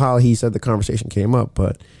don't know how he said the conversation came up,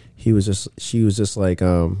 but she was just like,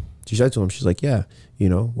 she said to him, she's like, yeah, you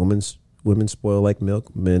know, women spoil like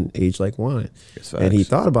milk, men age like wine, It's and he facts.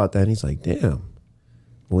 thought about that, and he's like, damn,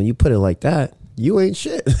 when you put it like that, you ain't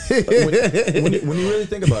shit. when you really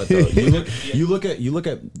think about it, though, you look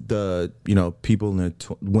at the, you know, people in their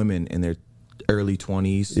women in their early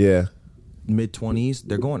 20s, Yeah, mid 20s,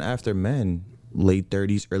 they're going after men late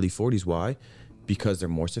 30s, early 40s. Why? Because they're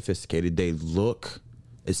more sophisticated. They look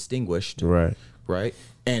distinguished, right. right?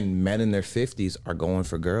 And men in their 50s are going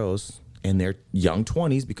for girls in their young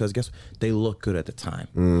 20s because guess what? They look good at the time.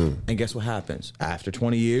 And guess what happens? After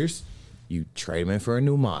 20 years, you trade them in for a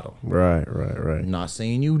new model. Right. I'm not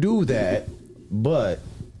saying you do that, but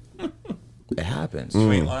it happens. You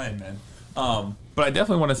ain't lying, man. But I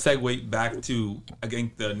definitely want to segue back to, I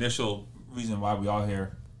think, the initial reason why we all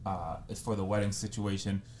here is for the wedding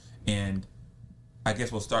situation. And I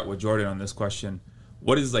guess we'll start with Jordan on this question.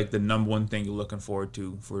 What is like the number one thing you're looking forward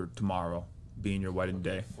to for tomorrow being your wedding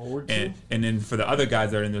day? Forward to? And then for the other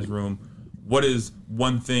guys that are in this room, what is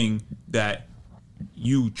one thing that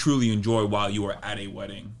you truly enjoy while you are at a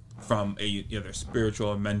wedding from a either spiritual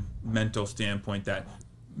or mental standpoint that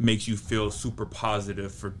makes you feel super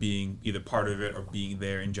positive for being either part of it or being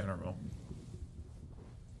there in general?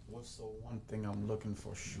 What's the one thing I'm looking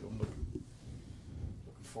for? Shoot, I'm looking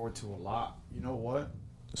forward to a lot. You know what?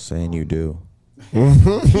 Saying you do. Yeah,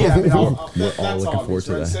 I mean, We're all that's looking obvious, forward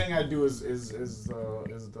to right? that. Saying I do is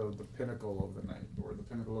the pinnacle of the night or the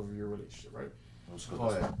pinnacle of your relationship, right?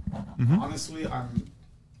 But honestly,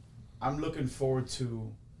 I'm looking forward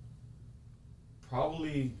to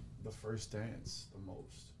probably the first dance the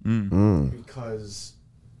most because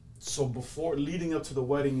so before leading up to the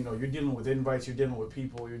wedding, you know, you're dealing with invites, you're dealing with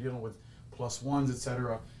people, you're dealing with plus ones,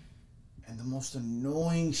 etc. And the most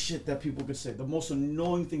annoying shit that people could say, the most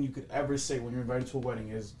annoying thing you could ever say when you're invited to a wedding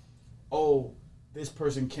is, oh, this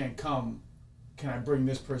person can't come, can I bring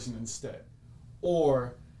this person instead?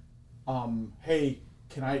 Or, hey,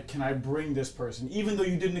 can I bring this person, even though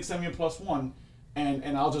you didn't extend me a plus one,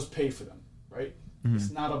 and I'll just pay for them, right?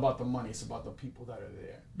 It's not about the money, it's about the people that are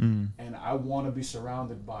there. And I want to be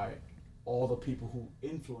surrounded by all the people who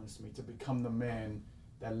influenced me to become the man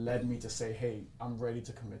that led me to say, hey, I'm ready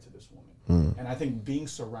to commit to this woman. And I think being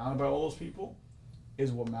surrounded by all those people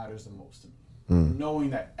is what matters the most to me. Knowing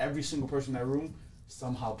that every single person in that room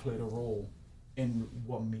somehow played a role in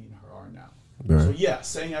what me and her are now. Right. So yeah,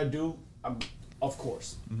 saying I do, of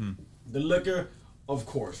course. The liquor, of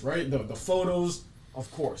course, right? The photos, of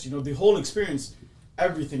course. You know, the whole experience,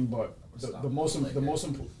 everything, but the most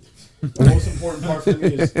important part for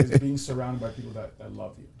me is being surrounded by people that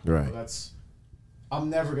love you. Right. You know, I'm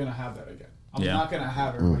never gonna have that again. I'm Yeah. not gonna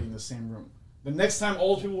have everybody in the same room. The next time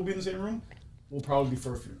all people will be in the same room will probably be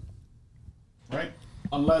for a funeral, right?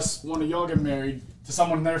 Unless one of y'all get married to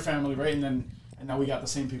someone in their family, right? And now we got the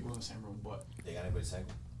same people in the same room. But They got anybody second?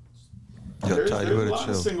 Yeah, there's Ty, you a better lot of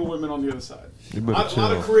chill. single women on the other side. You A better lot of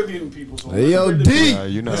chill. Caribbean people. So Hey, yo, let's D. really- Yeah,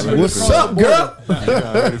 you're not let's ready really for What's cross up, the girl? border. You're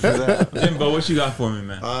not ready for that. Jimbo, what you got for me,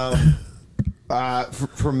 man?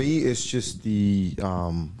 For me, it's just the,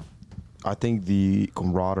 I think the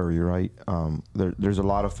camaraderie, right? There's a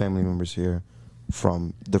lot of family members here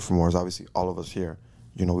from different wars. Obviously, all of us here,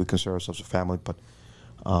 you know, we consider ourselves a family, but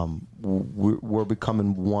we're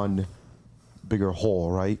becoming one bigger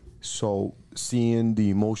whole, right? So seeing the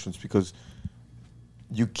emotions, because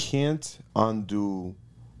you can't undo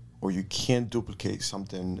or you can't duplicate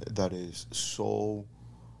something that is so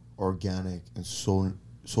organic and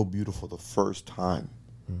so beautiful the first time,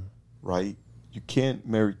 right? You can't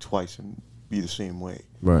marry twice, and be the same way.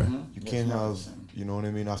 Right. You can't have, you know what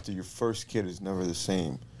I mean? After your first kid is never the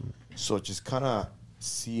same. So just kind of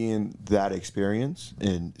seeing that experience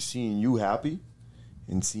and seeing you happy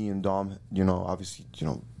and seeing Dom, you know, obviously, you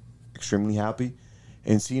know, extremely happy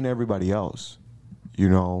and seeing everybody else, you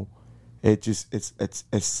know, it just, it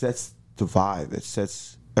sets the vibe. It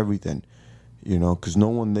sets everything, you know, because no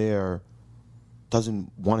one there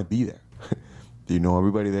doesn't want to be there. You know,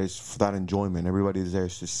 everybody there's for that enjoyment. Everybody's there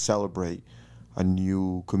to celebrate a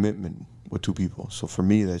new commitment with two people. So for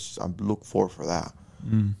me, I look forward for that.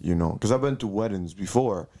 You know, because I've been to weddings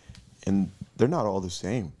before, and they're not all the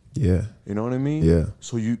same. Yeah. You know what I mean? Yeah.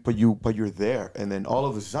 So but you're there, and then all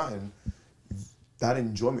of a sudden, that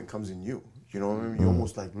enjoyment comes in you. You know what I mean? You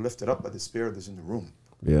almost like lifted up by the spirit that's in the room.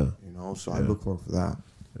 Yeah. You know, so I look forward for that.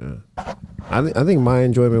 Yeah. I think my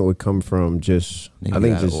enjoyment would come from just. Nigga, I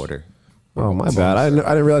think out of just. order. Oh my bad! I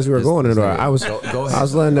didn't realize we were going into it. I was Go ahead. I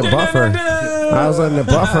was letting it buffer. I was letting it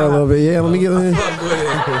buffer a little bit. Yeah, let me get in. Go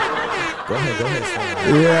ahead.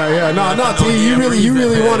 Yeah. No, T. You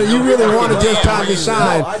really wanted just time to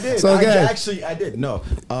shine. No, I did. So good. I did. No.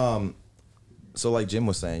 So like Jim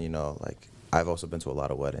was saying, you know, like I've also been to a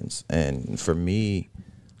lot of weddings, and for me,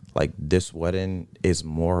 like this wedding is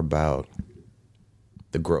more about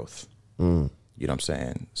the growth. You know what I'm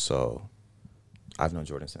saying? So I've known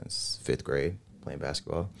Jordan since 5th grade playing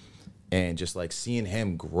basketball, and just like seeing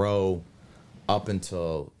him grow up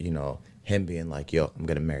until, you know, him being like, yo, I'm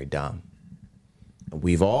gonna marry Dom. And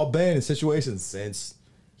we've all been in situations since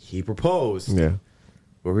he proposed, Yeah.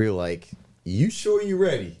 where we were like, you sure you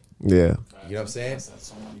ready? Yeah. You know what I'm saying?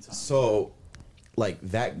 So like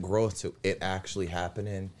that growth to it actually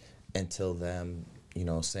happening until them, you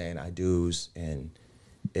know, saying I do's and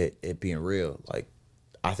it being real, like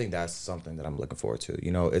I think that's something that I'm looking forward to.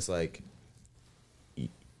 You know, it's like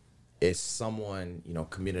it's someone, you know,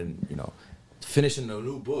 committing, you know, finishing a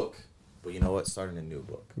new book, but you know what, starting a new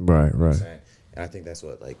book. Right. You know what I'm Right. saying? And I think that's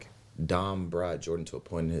what like Dom brought Jordan to a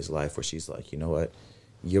point in his life where she's like, you know what,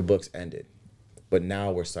 your book's ended, but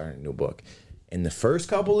now we're starting a new book. And the first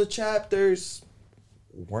couple of chapters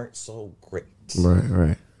weren't so great.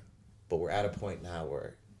 Right. But we're at a point now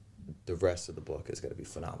where the rest of the book is going to be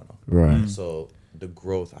phenomenal. Right. So the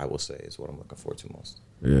growth, I will say, is what I'm looking forward to most.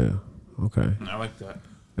 Yeah. Okay. I like that.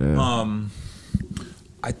 Yeah.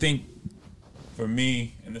 I think for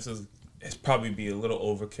me, and it's probably be a little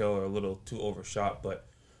overkill or a little too overshot, but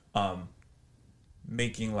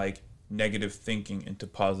making like negative thinking into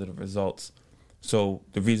positive results. So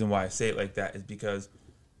the reason why I say it like that is because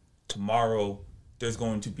tomorrow there's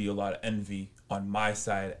going to be a lot of envy on my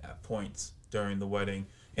side at points during the wedding,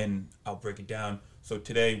 and I'll break it down. So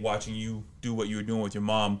today, watching you do what you were doing with your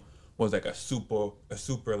mom was like a super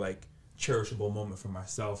like cherishable moment for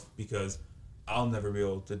myself, because I'll never be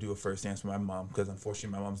able to do a first dance with my mom because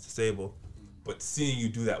unfortunately my mom's disabled. But seeing you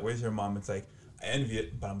do that with your mom, it's like I envy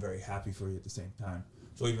it, but I'm very happy for you at the same time.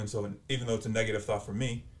 So even though it's a negative thought for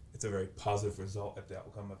me, it's a very positive result at the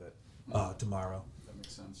outcome of it tomorrow. That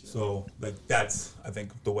makes sense. Yeah. So like that's, I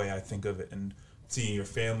think, the way I think of it, and seeing your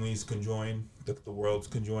families conjoin, the worlds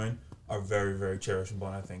conjoin, are very, very cherishable,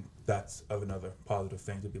 and I think that's another positive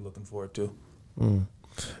thing to be looking forward to. All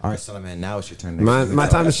right, son, man, now it's your turn. My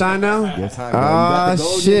time to shine now? Your time, bro. You got the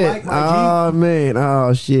golden Shit. mic, my G. Oh, man.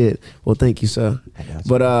 Oh, shit. Well, thank you, sir.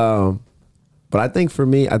 But I think for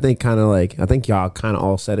me, I think y'all kind of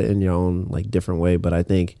all said it in your own like different way, but I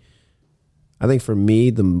think for me,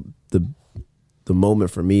 the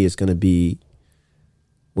moment for me is going to be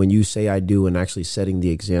when you say I do and actually setting the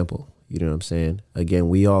example. You know what I'm saying? Again,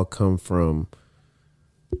 we all come from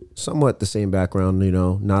somewhat the same background, you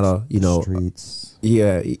know, not a, you know, streets.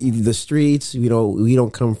 Yeah, the streets, you know, we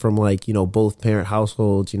don't come from like, you know, both parent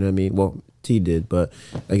households, you know what I mean? Well, T did, but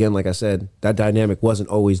again, like I said, that dynamic wasn't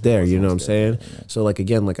always there, you know what I'm saying? So like,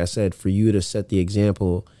 again, like I said, for you to set the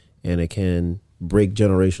example and it can break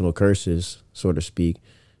generational curses, so to speak,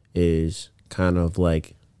 is kind of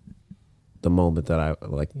like the moment that I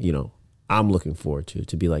like, you know, I'm looking forward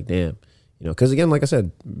to be like, damn, you know, because again, like I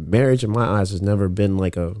said, marriage in my eyes has never been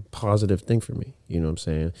like a positive thing for me. You know what I'm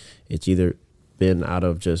saying? It's either been out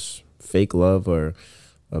of just fake love or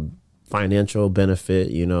a financial benefit,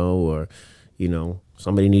 you know, or, you know,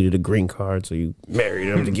 somebody needed a green card, so you married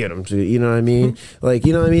them to get them to, you know what I mean? Like,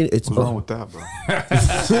 you know what I mean? It's What's wrong with that, bro?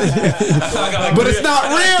 but it's not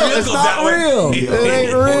real. It's not real. It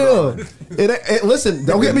ain't real. Listen,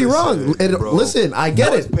 don't get me wrong. Listen, I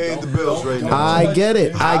get it. Paying the bills right now. I get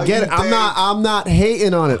it. I'm not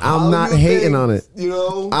hating on it. I'm not hating on it. You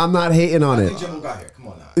know, I'm not hating on it. Jimbo got here. Come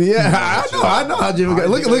on now. Yeah, I know how Jimmy got.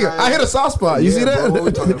 Look, I hit a soft spot. You see that? Bro,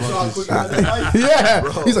 we talking about this shit. Yeah.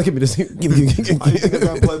 Bro. He's like, give me this. Give me. I think I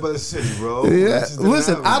got played by the city, bro. Yeah.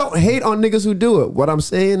 Listen, I don't hate on niggas who do it. What I'm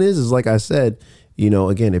saying is like I said, you know,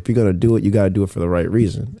 again, if you're gonna do it, you gotta do it for the right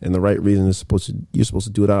reason. And the right reason is you're supposed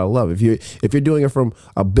to do it out of love. If you're doing it from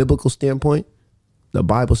a biblical standpoint, the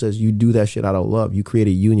Bible says you do that shit out of love. You create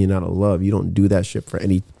a union out of love. You don't do that shit for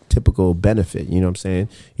any typical benefit. You know what I'm saying?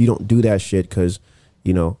 You don't do that shit because,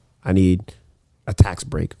 you know, I need a tax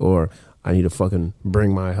break or I need to fucking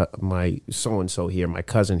bring my so and so here, my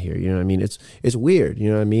cousin here. You know what I mean? It's weird. You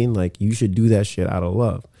know what I mean? Like you should do that shit out of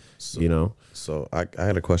love. You know. So I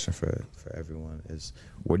had a question for everyone is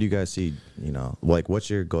where do you guys see, you know, like what's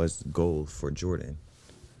your goal for Jordan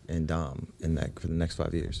and Dom for the next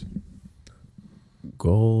 5 years?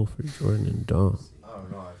 Goal for Jordan and Dom. I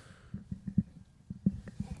don't know.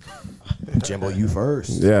 Jimbo, you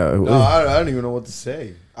first. Yeah. No, I don't even know what to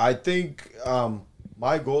say. I think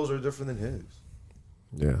my goals are different than his.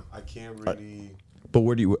 Yeah. I can't really. But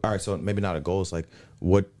where do you? All right, so maybe not a goal. It's like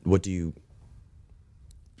what do you?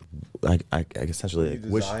 I essentially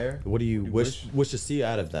like, wish. What do you wish to see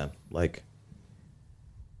out of them? Like,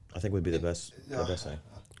 I think would be the best thing.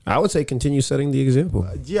 I would say continue setting the example.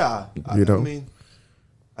 Yeah, I mean,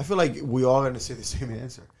 I feel like we all gonna say the same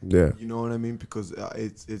answer. Yeah, you know what I mean, because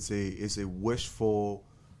it's a wishful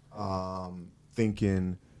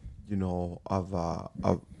thinking, you know, of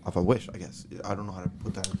a wish. I guess I don't know how to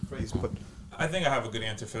put that in phrase, but I think I have a good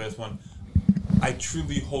answer for this one. I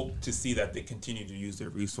truly hope to see that they continue to use their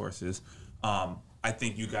resources. I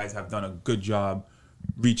think you guys have done a good job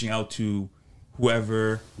reaching out to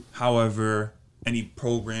whoever, however, any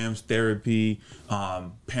programs, therapy,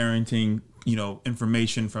 parenting, you know,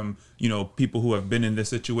 information from, you know, people who have been in this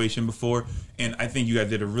situation before. And I think you guys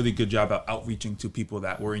did a really good job of outreaching to people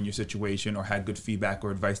that were in your situation or had good feedback or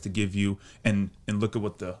advice to give you and look at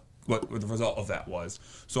what the result of that was.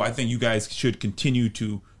 So I think you guys should continue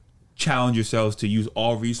to challenge yourselves to use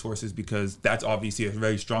all resources because that's obviously a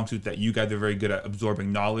very strong suit that you guys are very good at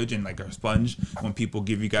absorbing knowledge and like a sponge. When people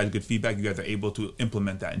give you guys good feedback, you guys are able to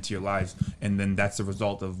implement that into your lives, and then that's the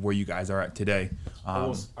result of where you guys are at today. I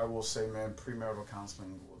will say, man, premarital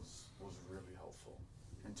counseling was really helpful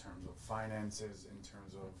in terms of finances, in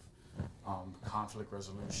terms of conflict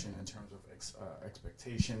resolution, in terms of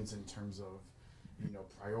expectations, in terms of, you know,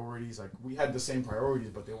 priorities. Like we had the same priorities,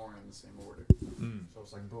 but they weren't in the same order. So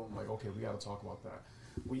it's like boom, like okay, we got to talk about that.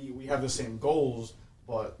 We have the same goals,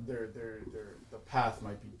 but the path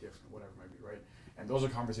might be different, whatever it might be, right? And those are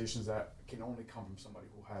conversations that can only come from somebody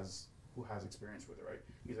who has experience with it, right?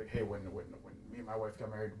 He's like, hey, when me and my wife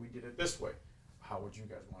got married, we did it this way. How would you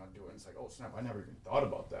guys want to do it? And it's like, oh snap, I never even thought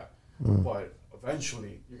about that. But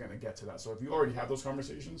eventually, you're gonna get to that. So if you already have those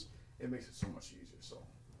conversations, it makes it so much easier. So.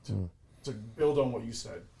 To build on what you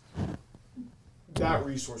said, that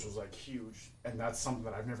resource was like huge, and that's something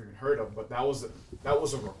that I've never even heard of. But that was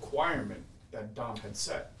a requirement that Dom had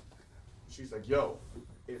set. She's like, "Yo,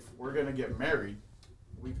 if we're gonna get married,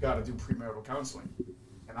 we've got to do premarital counseling."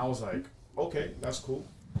 And I was like, "Okay, that's cool."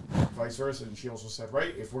 Vice versa, and she also said,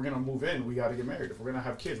 "Right, if we're gonna move in, we got to get married. If we're gonna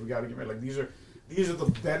have kids, we got to get married." Like these are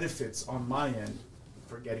the benefits on my end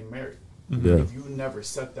for getting married. Yeah. If you never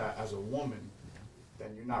set that as a woman,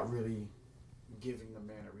 then you're not really giving the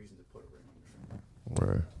man a reason to put a ring on your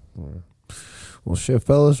finger. Right. Well, shit,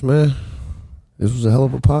 fellas, man. This was a hell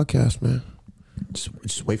of a podcast, man.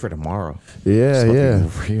 Just wait for tomorrow. Yeah.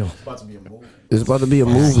 Real. It's about to be a movie. It's about to be a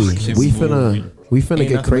movie. We finna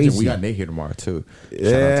get crazy. We got Nate here tomorrow too.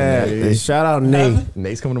 Yeah, shout out Nate.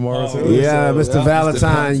 Nate's coming tomorrow too. Yeah, Mr.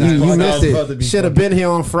 Valentine, you missed it. Should have been here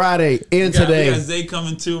on Friday and today. We got Zay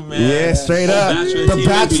coming too, man. Yeah, straight up. The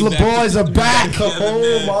Bachelor boys are back.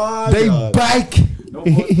 Oh my They God. back.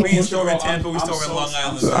 We ain't store in Tampa, we store in Long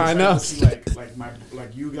Island. I know.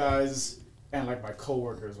 Like you guys and like my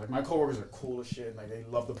coworkers. Like my coworkers are cool as shit. Like they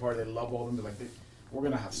love the party. They love all of them. We're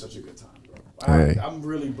gonna have such a good time, bro. I'm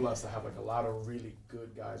really blessed to have like a lot of really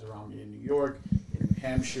good guys around me in New York, in New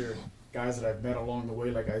Hampshire, guys that I've met along the way,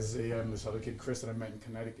 like Isaiah and this other kid Chris that I met in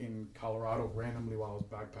Connecticut, in Colorado, randomly while I was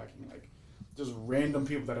backpacking. Like just random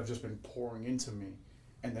people that have just been pouring into me,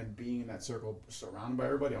 and then being in that circle, surrounded by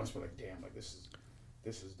everybody, I'm just like, damn, like this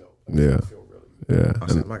is dope. Like, Yeah. I feel really good. Yeah.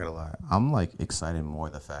 I'm not gonna lie. I'm like excited more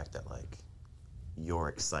the fact that like you're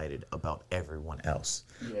excited about everyone else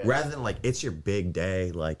rather than like it's your big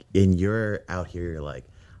day. Like and you're out here like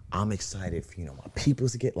I'm excited for my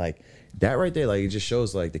peoples to get like that right there. Like it just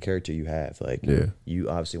shows like the character you have. Like you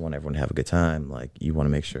obviously want everyone to have a good time. Like you want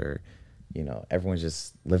to make sure you know, everyone's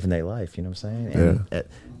just living their life. You know what I'm saying? And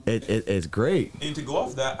it's great. And to go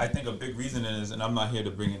off that, I think a big reason is, and I'm not here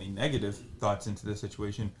to bring any negative thoughts into this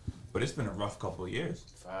situation, but it's been a rough couple of years.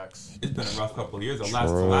 Facts. It's been a rough couple of years. The last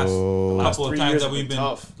couple of times that we've been,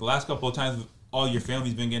 the last couple of times all your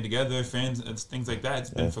family's been getting together, friends and things like that. It's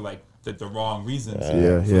been for like the wrong reasons, for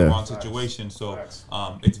the wrong situation. So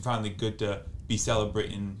it's finally good to be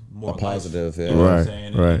celebrating more positive, life, you know what I'm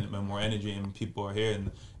saying? Right. And more energy, and people are here,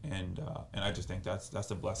 and I just think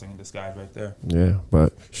that's a blessing in disguise right there. Yeah,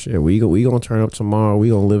 but shit, we gonna turn up tomorrow. We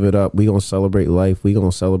gonna live it up. We gonna celebrate life. We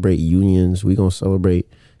gonna celebrate unions. We gonna celebrate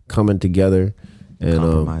coming together. And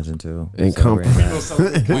compromising too. And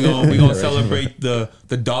we gonna celebrate the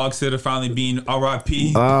dog sitter finally being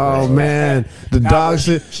R.I.P. Oh man, the dog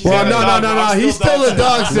sitter. Well, no. He's still a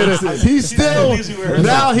dog sitter. He's still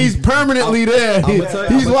now. He's permanently there.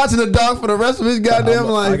 He's watching the dog for the rest of his goddamn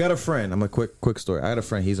life. I got a friend. I'm a quick story. I got a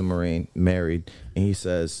friend. He's a Marine, married, and he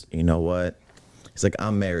says, you know what? He's like,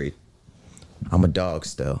 I'm married. I'm a dog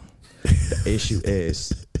still. The issue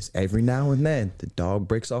is every now and then the dog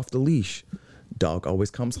breaks off the leash. Dog always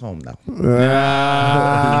comes home now.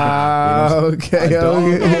 Okay. Dog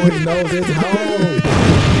always knows it's home.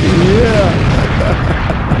 Yeah.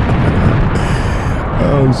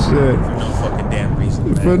 Oh shit. For no fucking damn reason,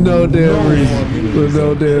 man. For no damn reason.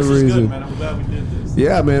 Good, man. I'm glad we did this.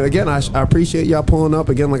 Yeah, man. Again, I appreciate y'all pulling up.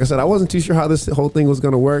 Again, like I said, I wasn't too sure how this whole thing was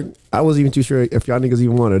gonna work. I wasn't even too sure if y'all niggas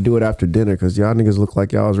even wanted to do it after dinner, because y'all niggas look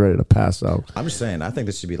like y'all was ready to pass out. I'm just saying, I think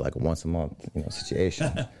this should be like a once a month,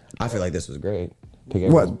 situation. I feel like this was great.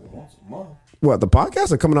 What, the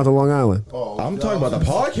podcast or coming out to Long Island? I'm talking about the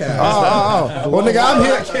podcast. Well, nigga, I'm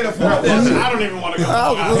here. I can't afford this. I don't even want to go.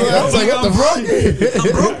 I was like, what the fuck?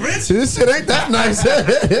 I'm broke, bitch. This shit ain't that nice.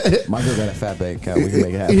 My girl got a fat bank account. We can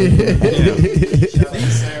make it happen.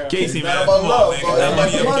 Casey, man, come on, man. Get that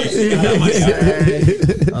money up, Casey. Get that money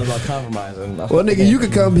up. I was about compromising. Well, nigga, you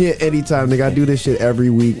can come here anytime, nigga. I do this shit every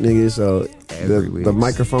week, nigga. So the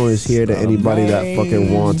microphone is here to anybody that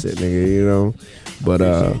fucking wants it, nigga, you know? But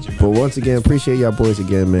once again, appreciate y'all boys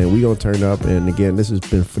again, man. We gonna turn up, and again, this has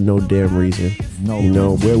been for no damn reason.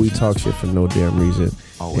 Where we talk shit for no damn reason.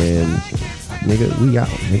 And nigga, we out,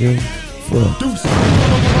 nigga.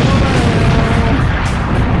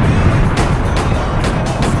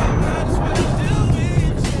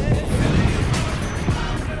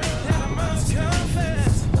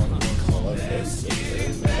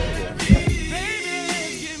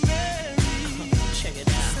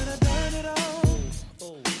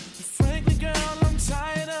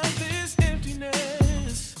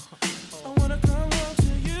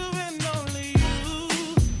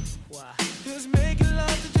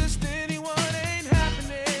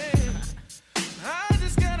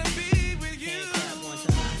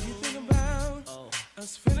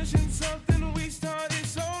 Finishing something.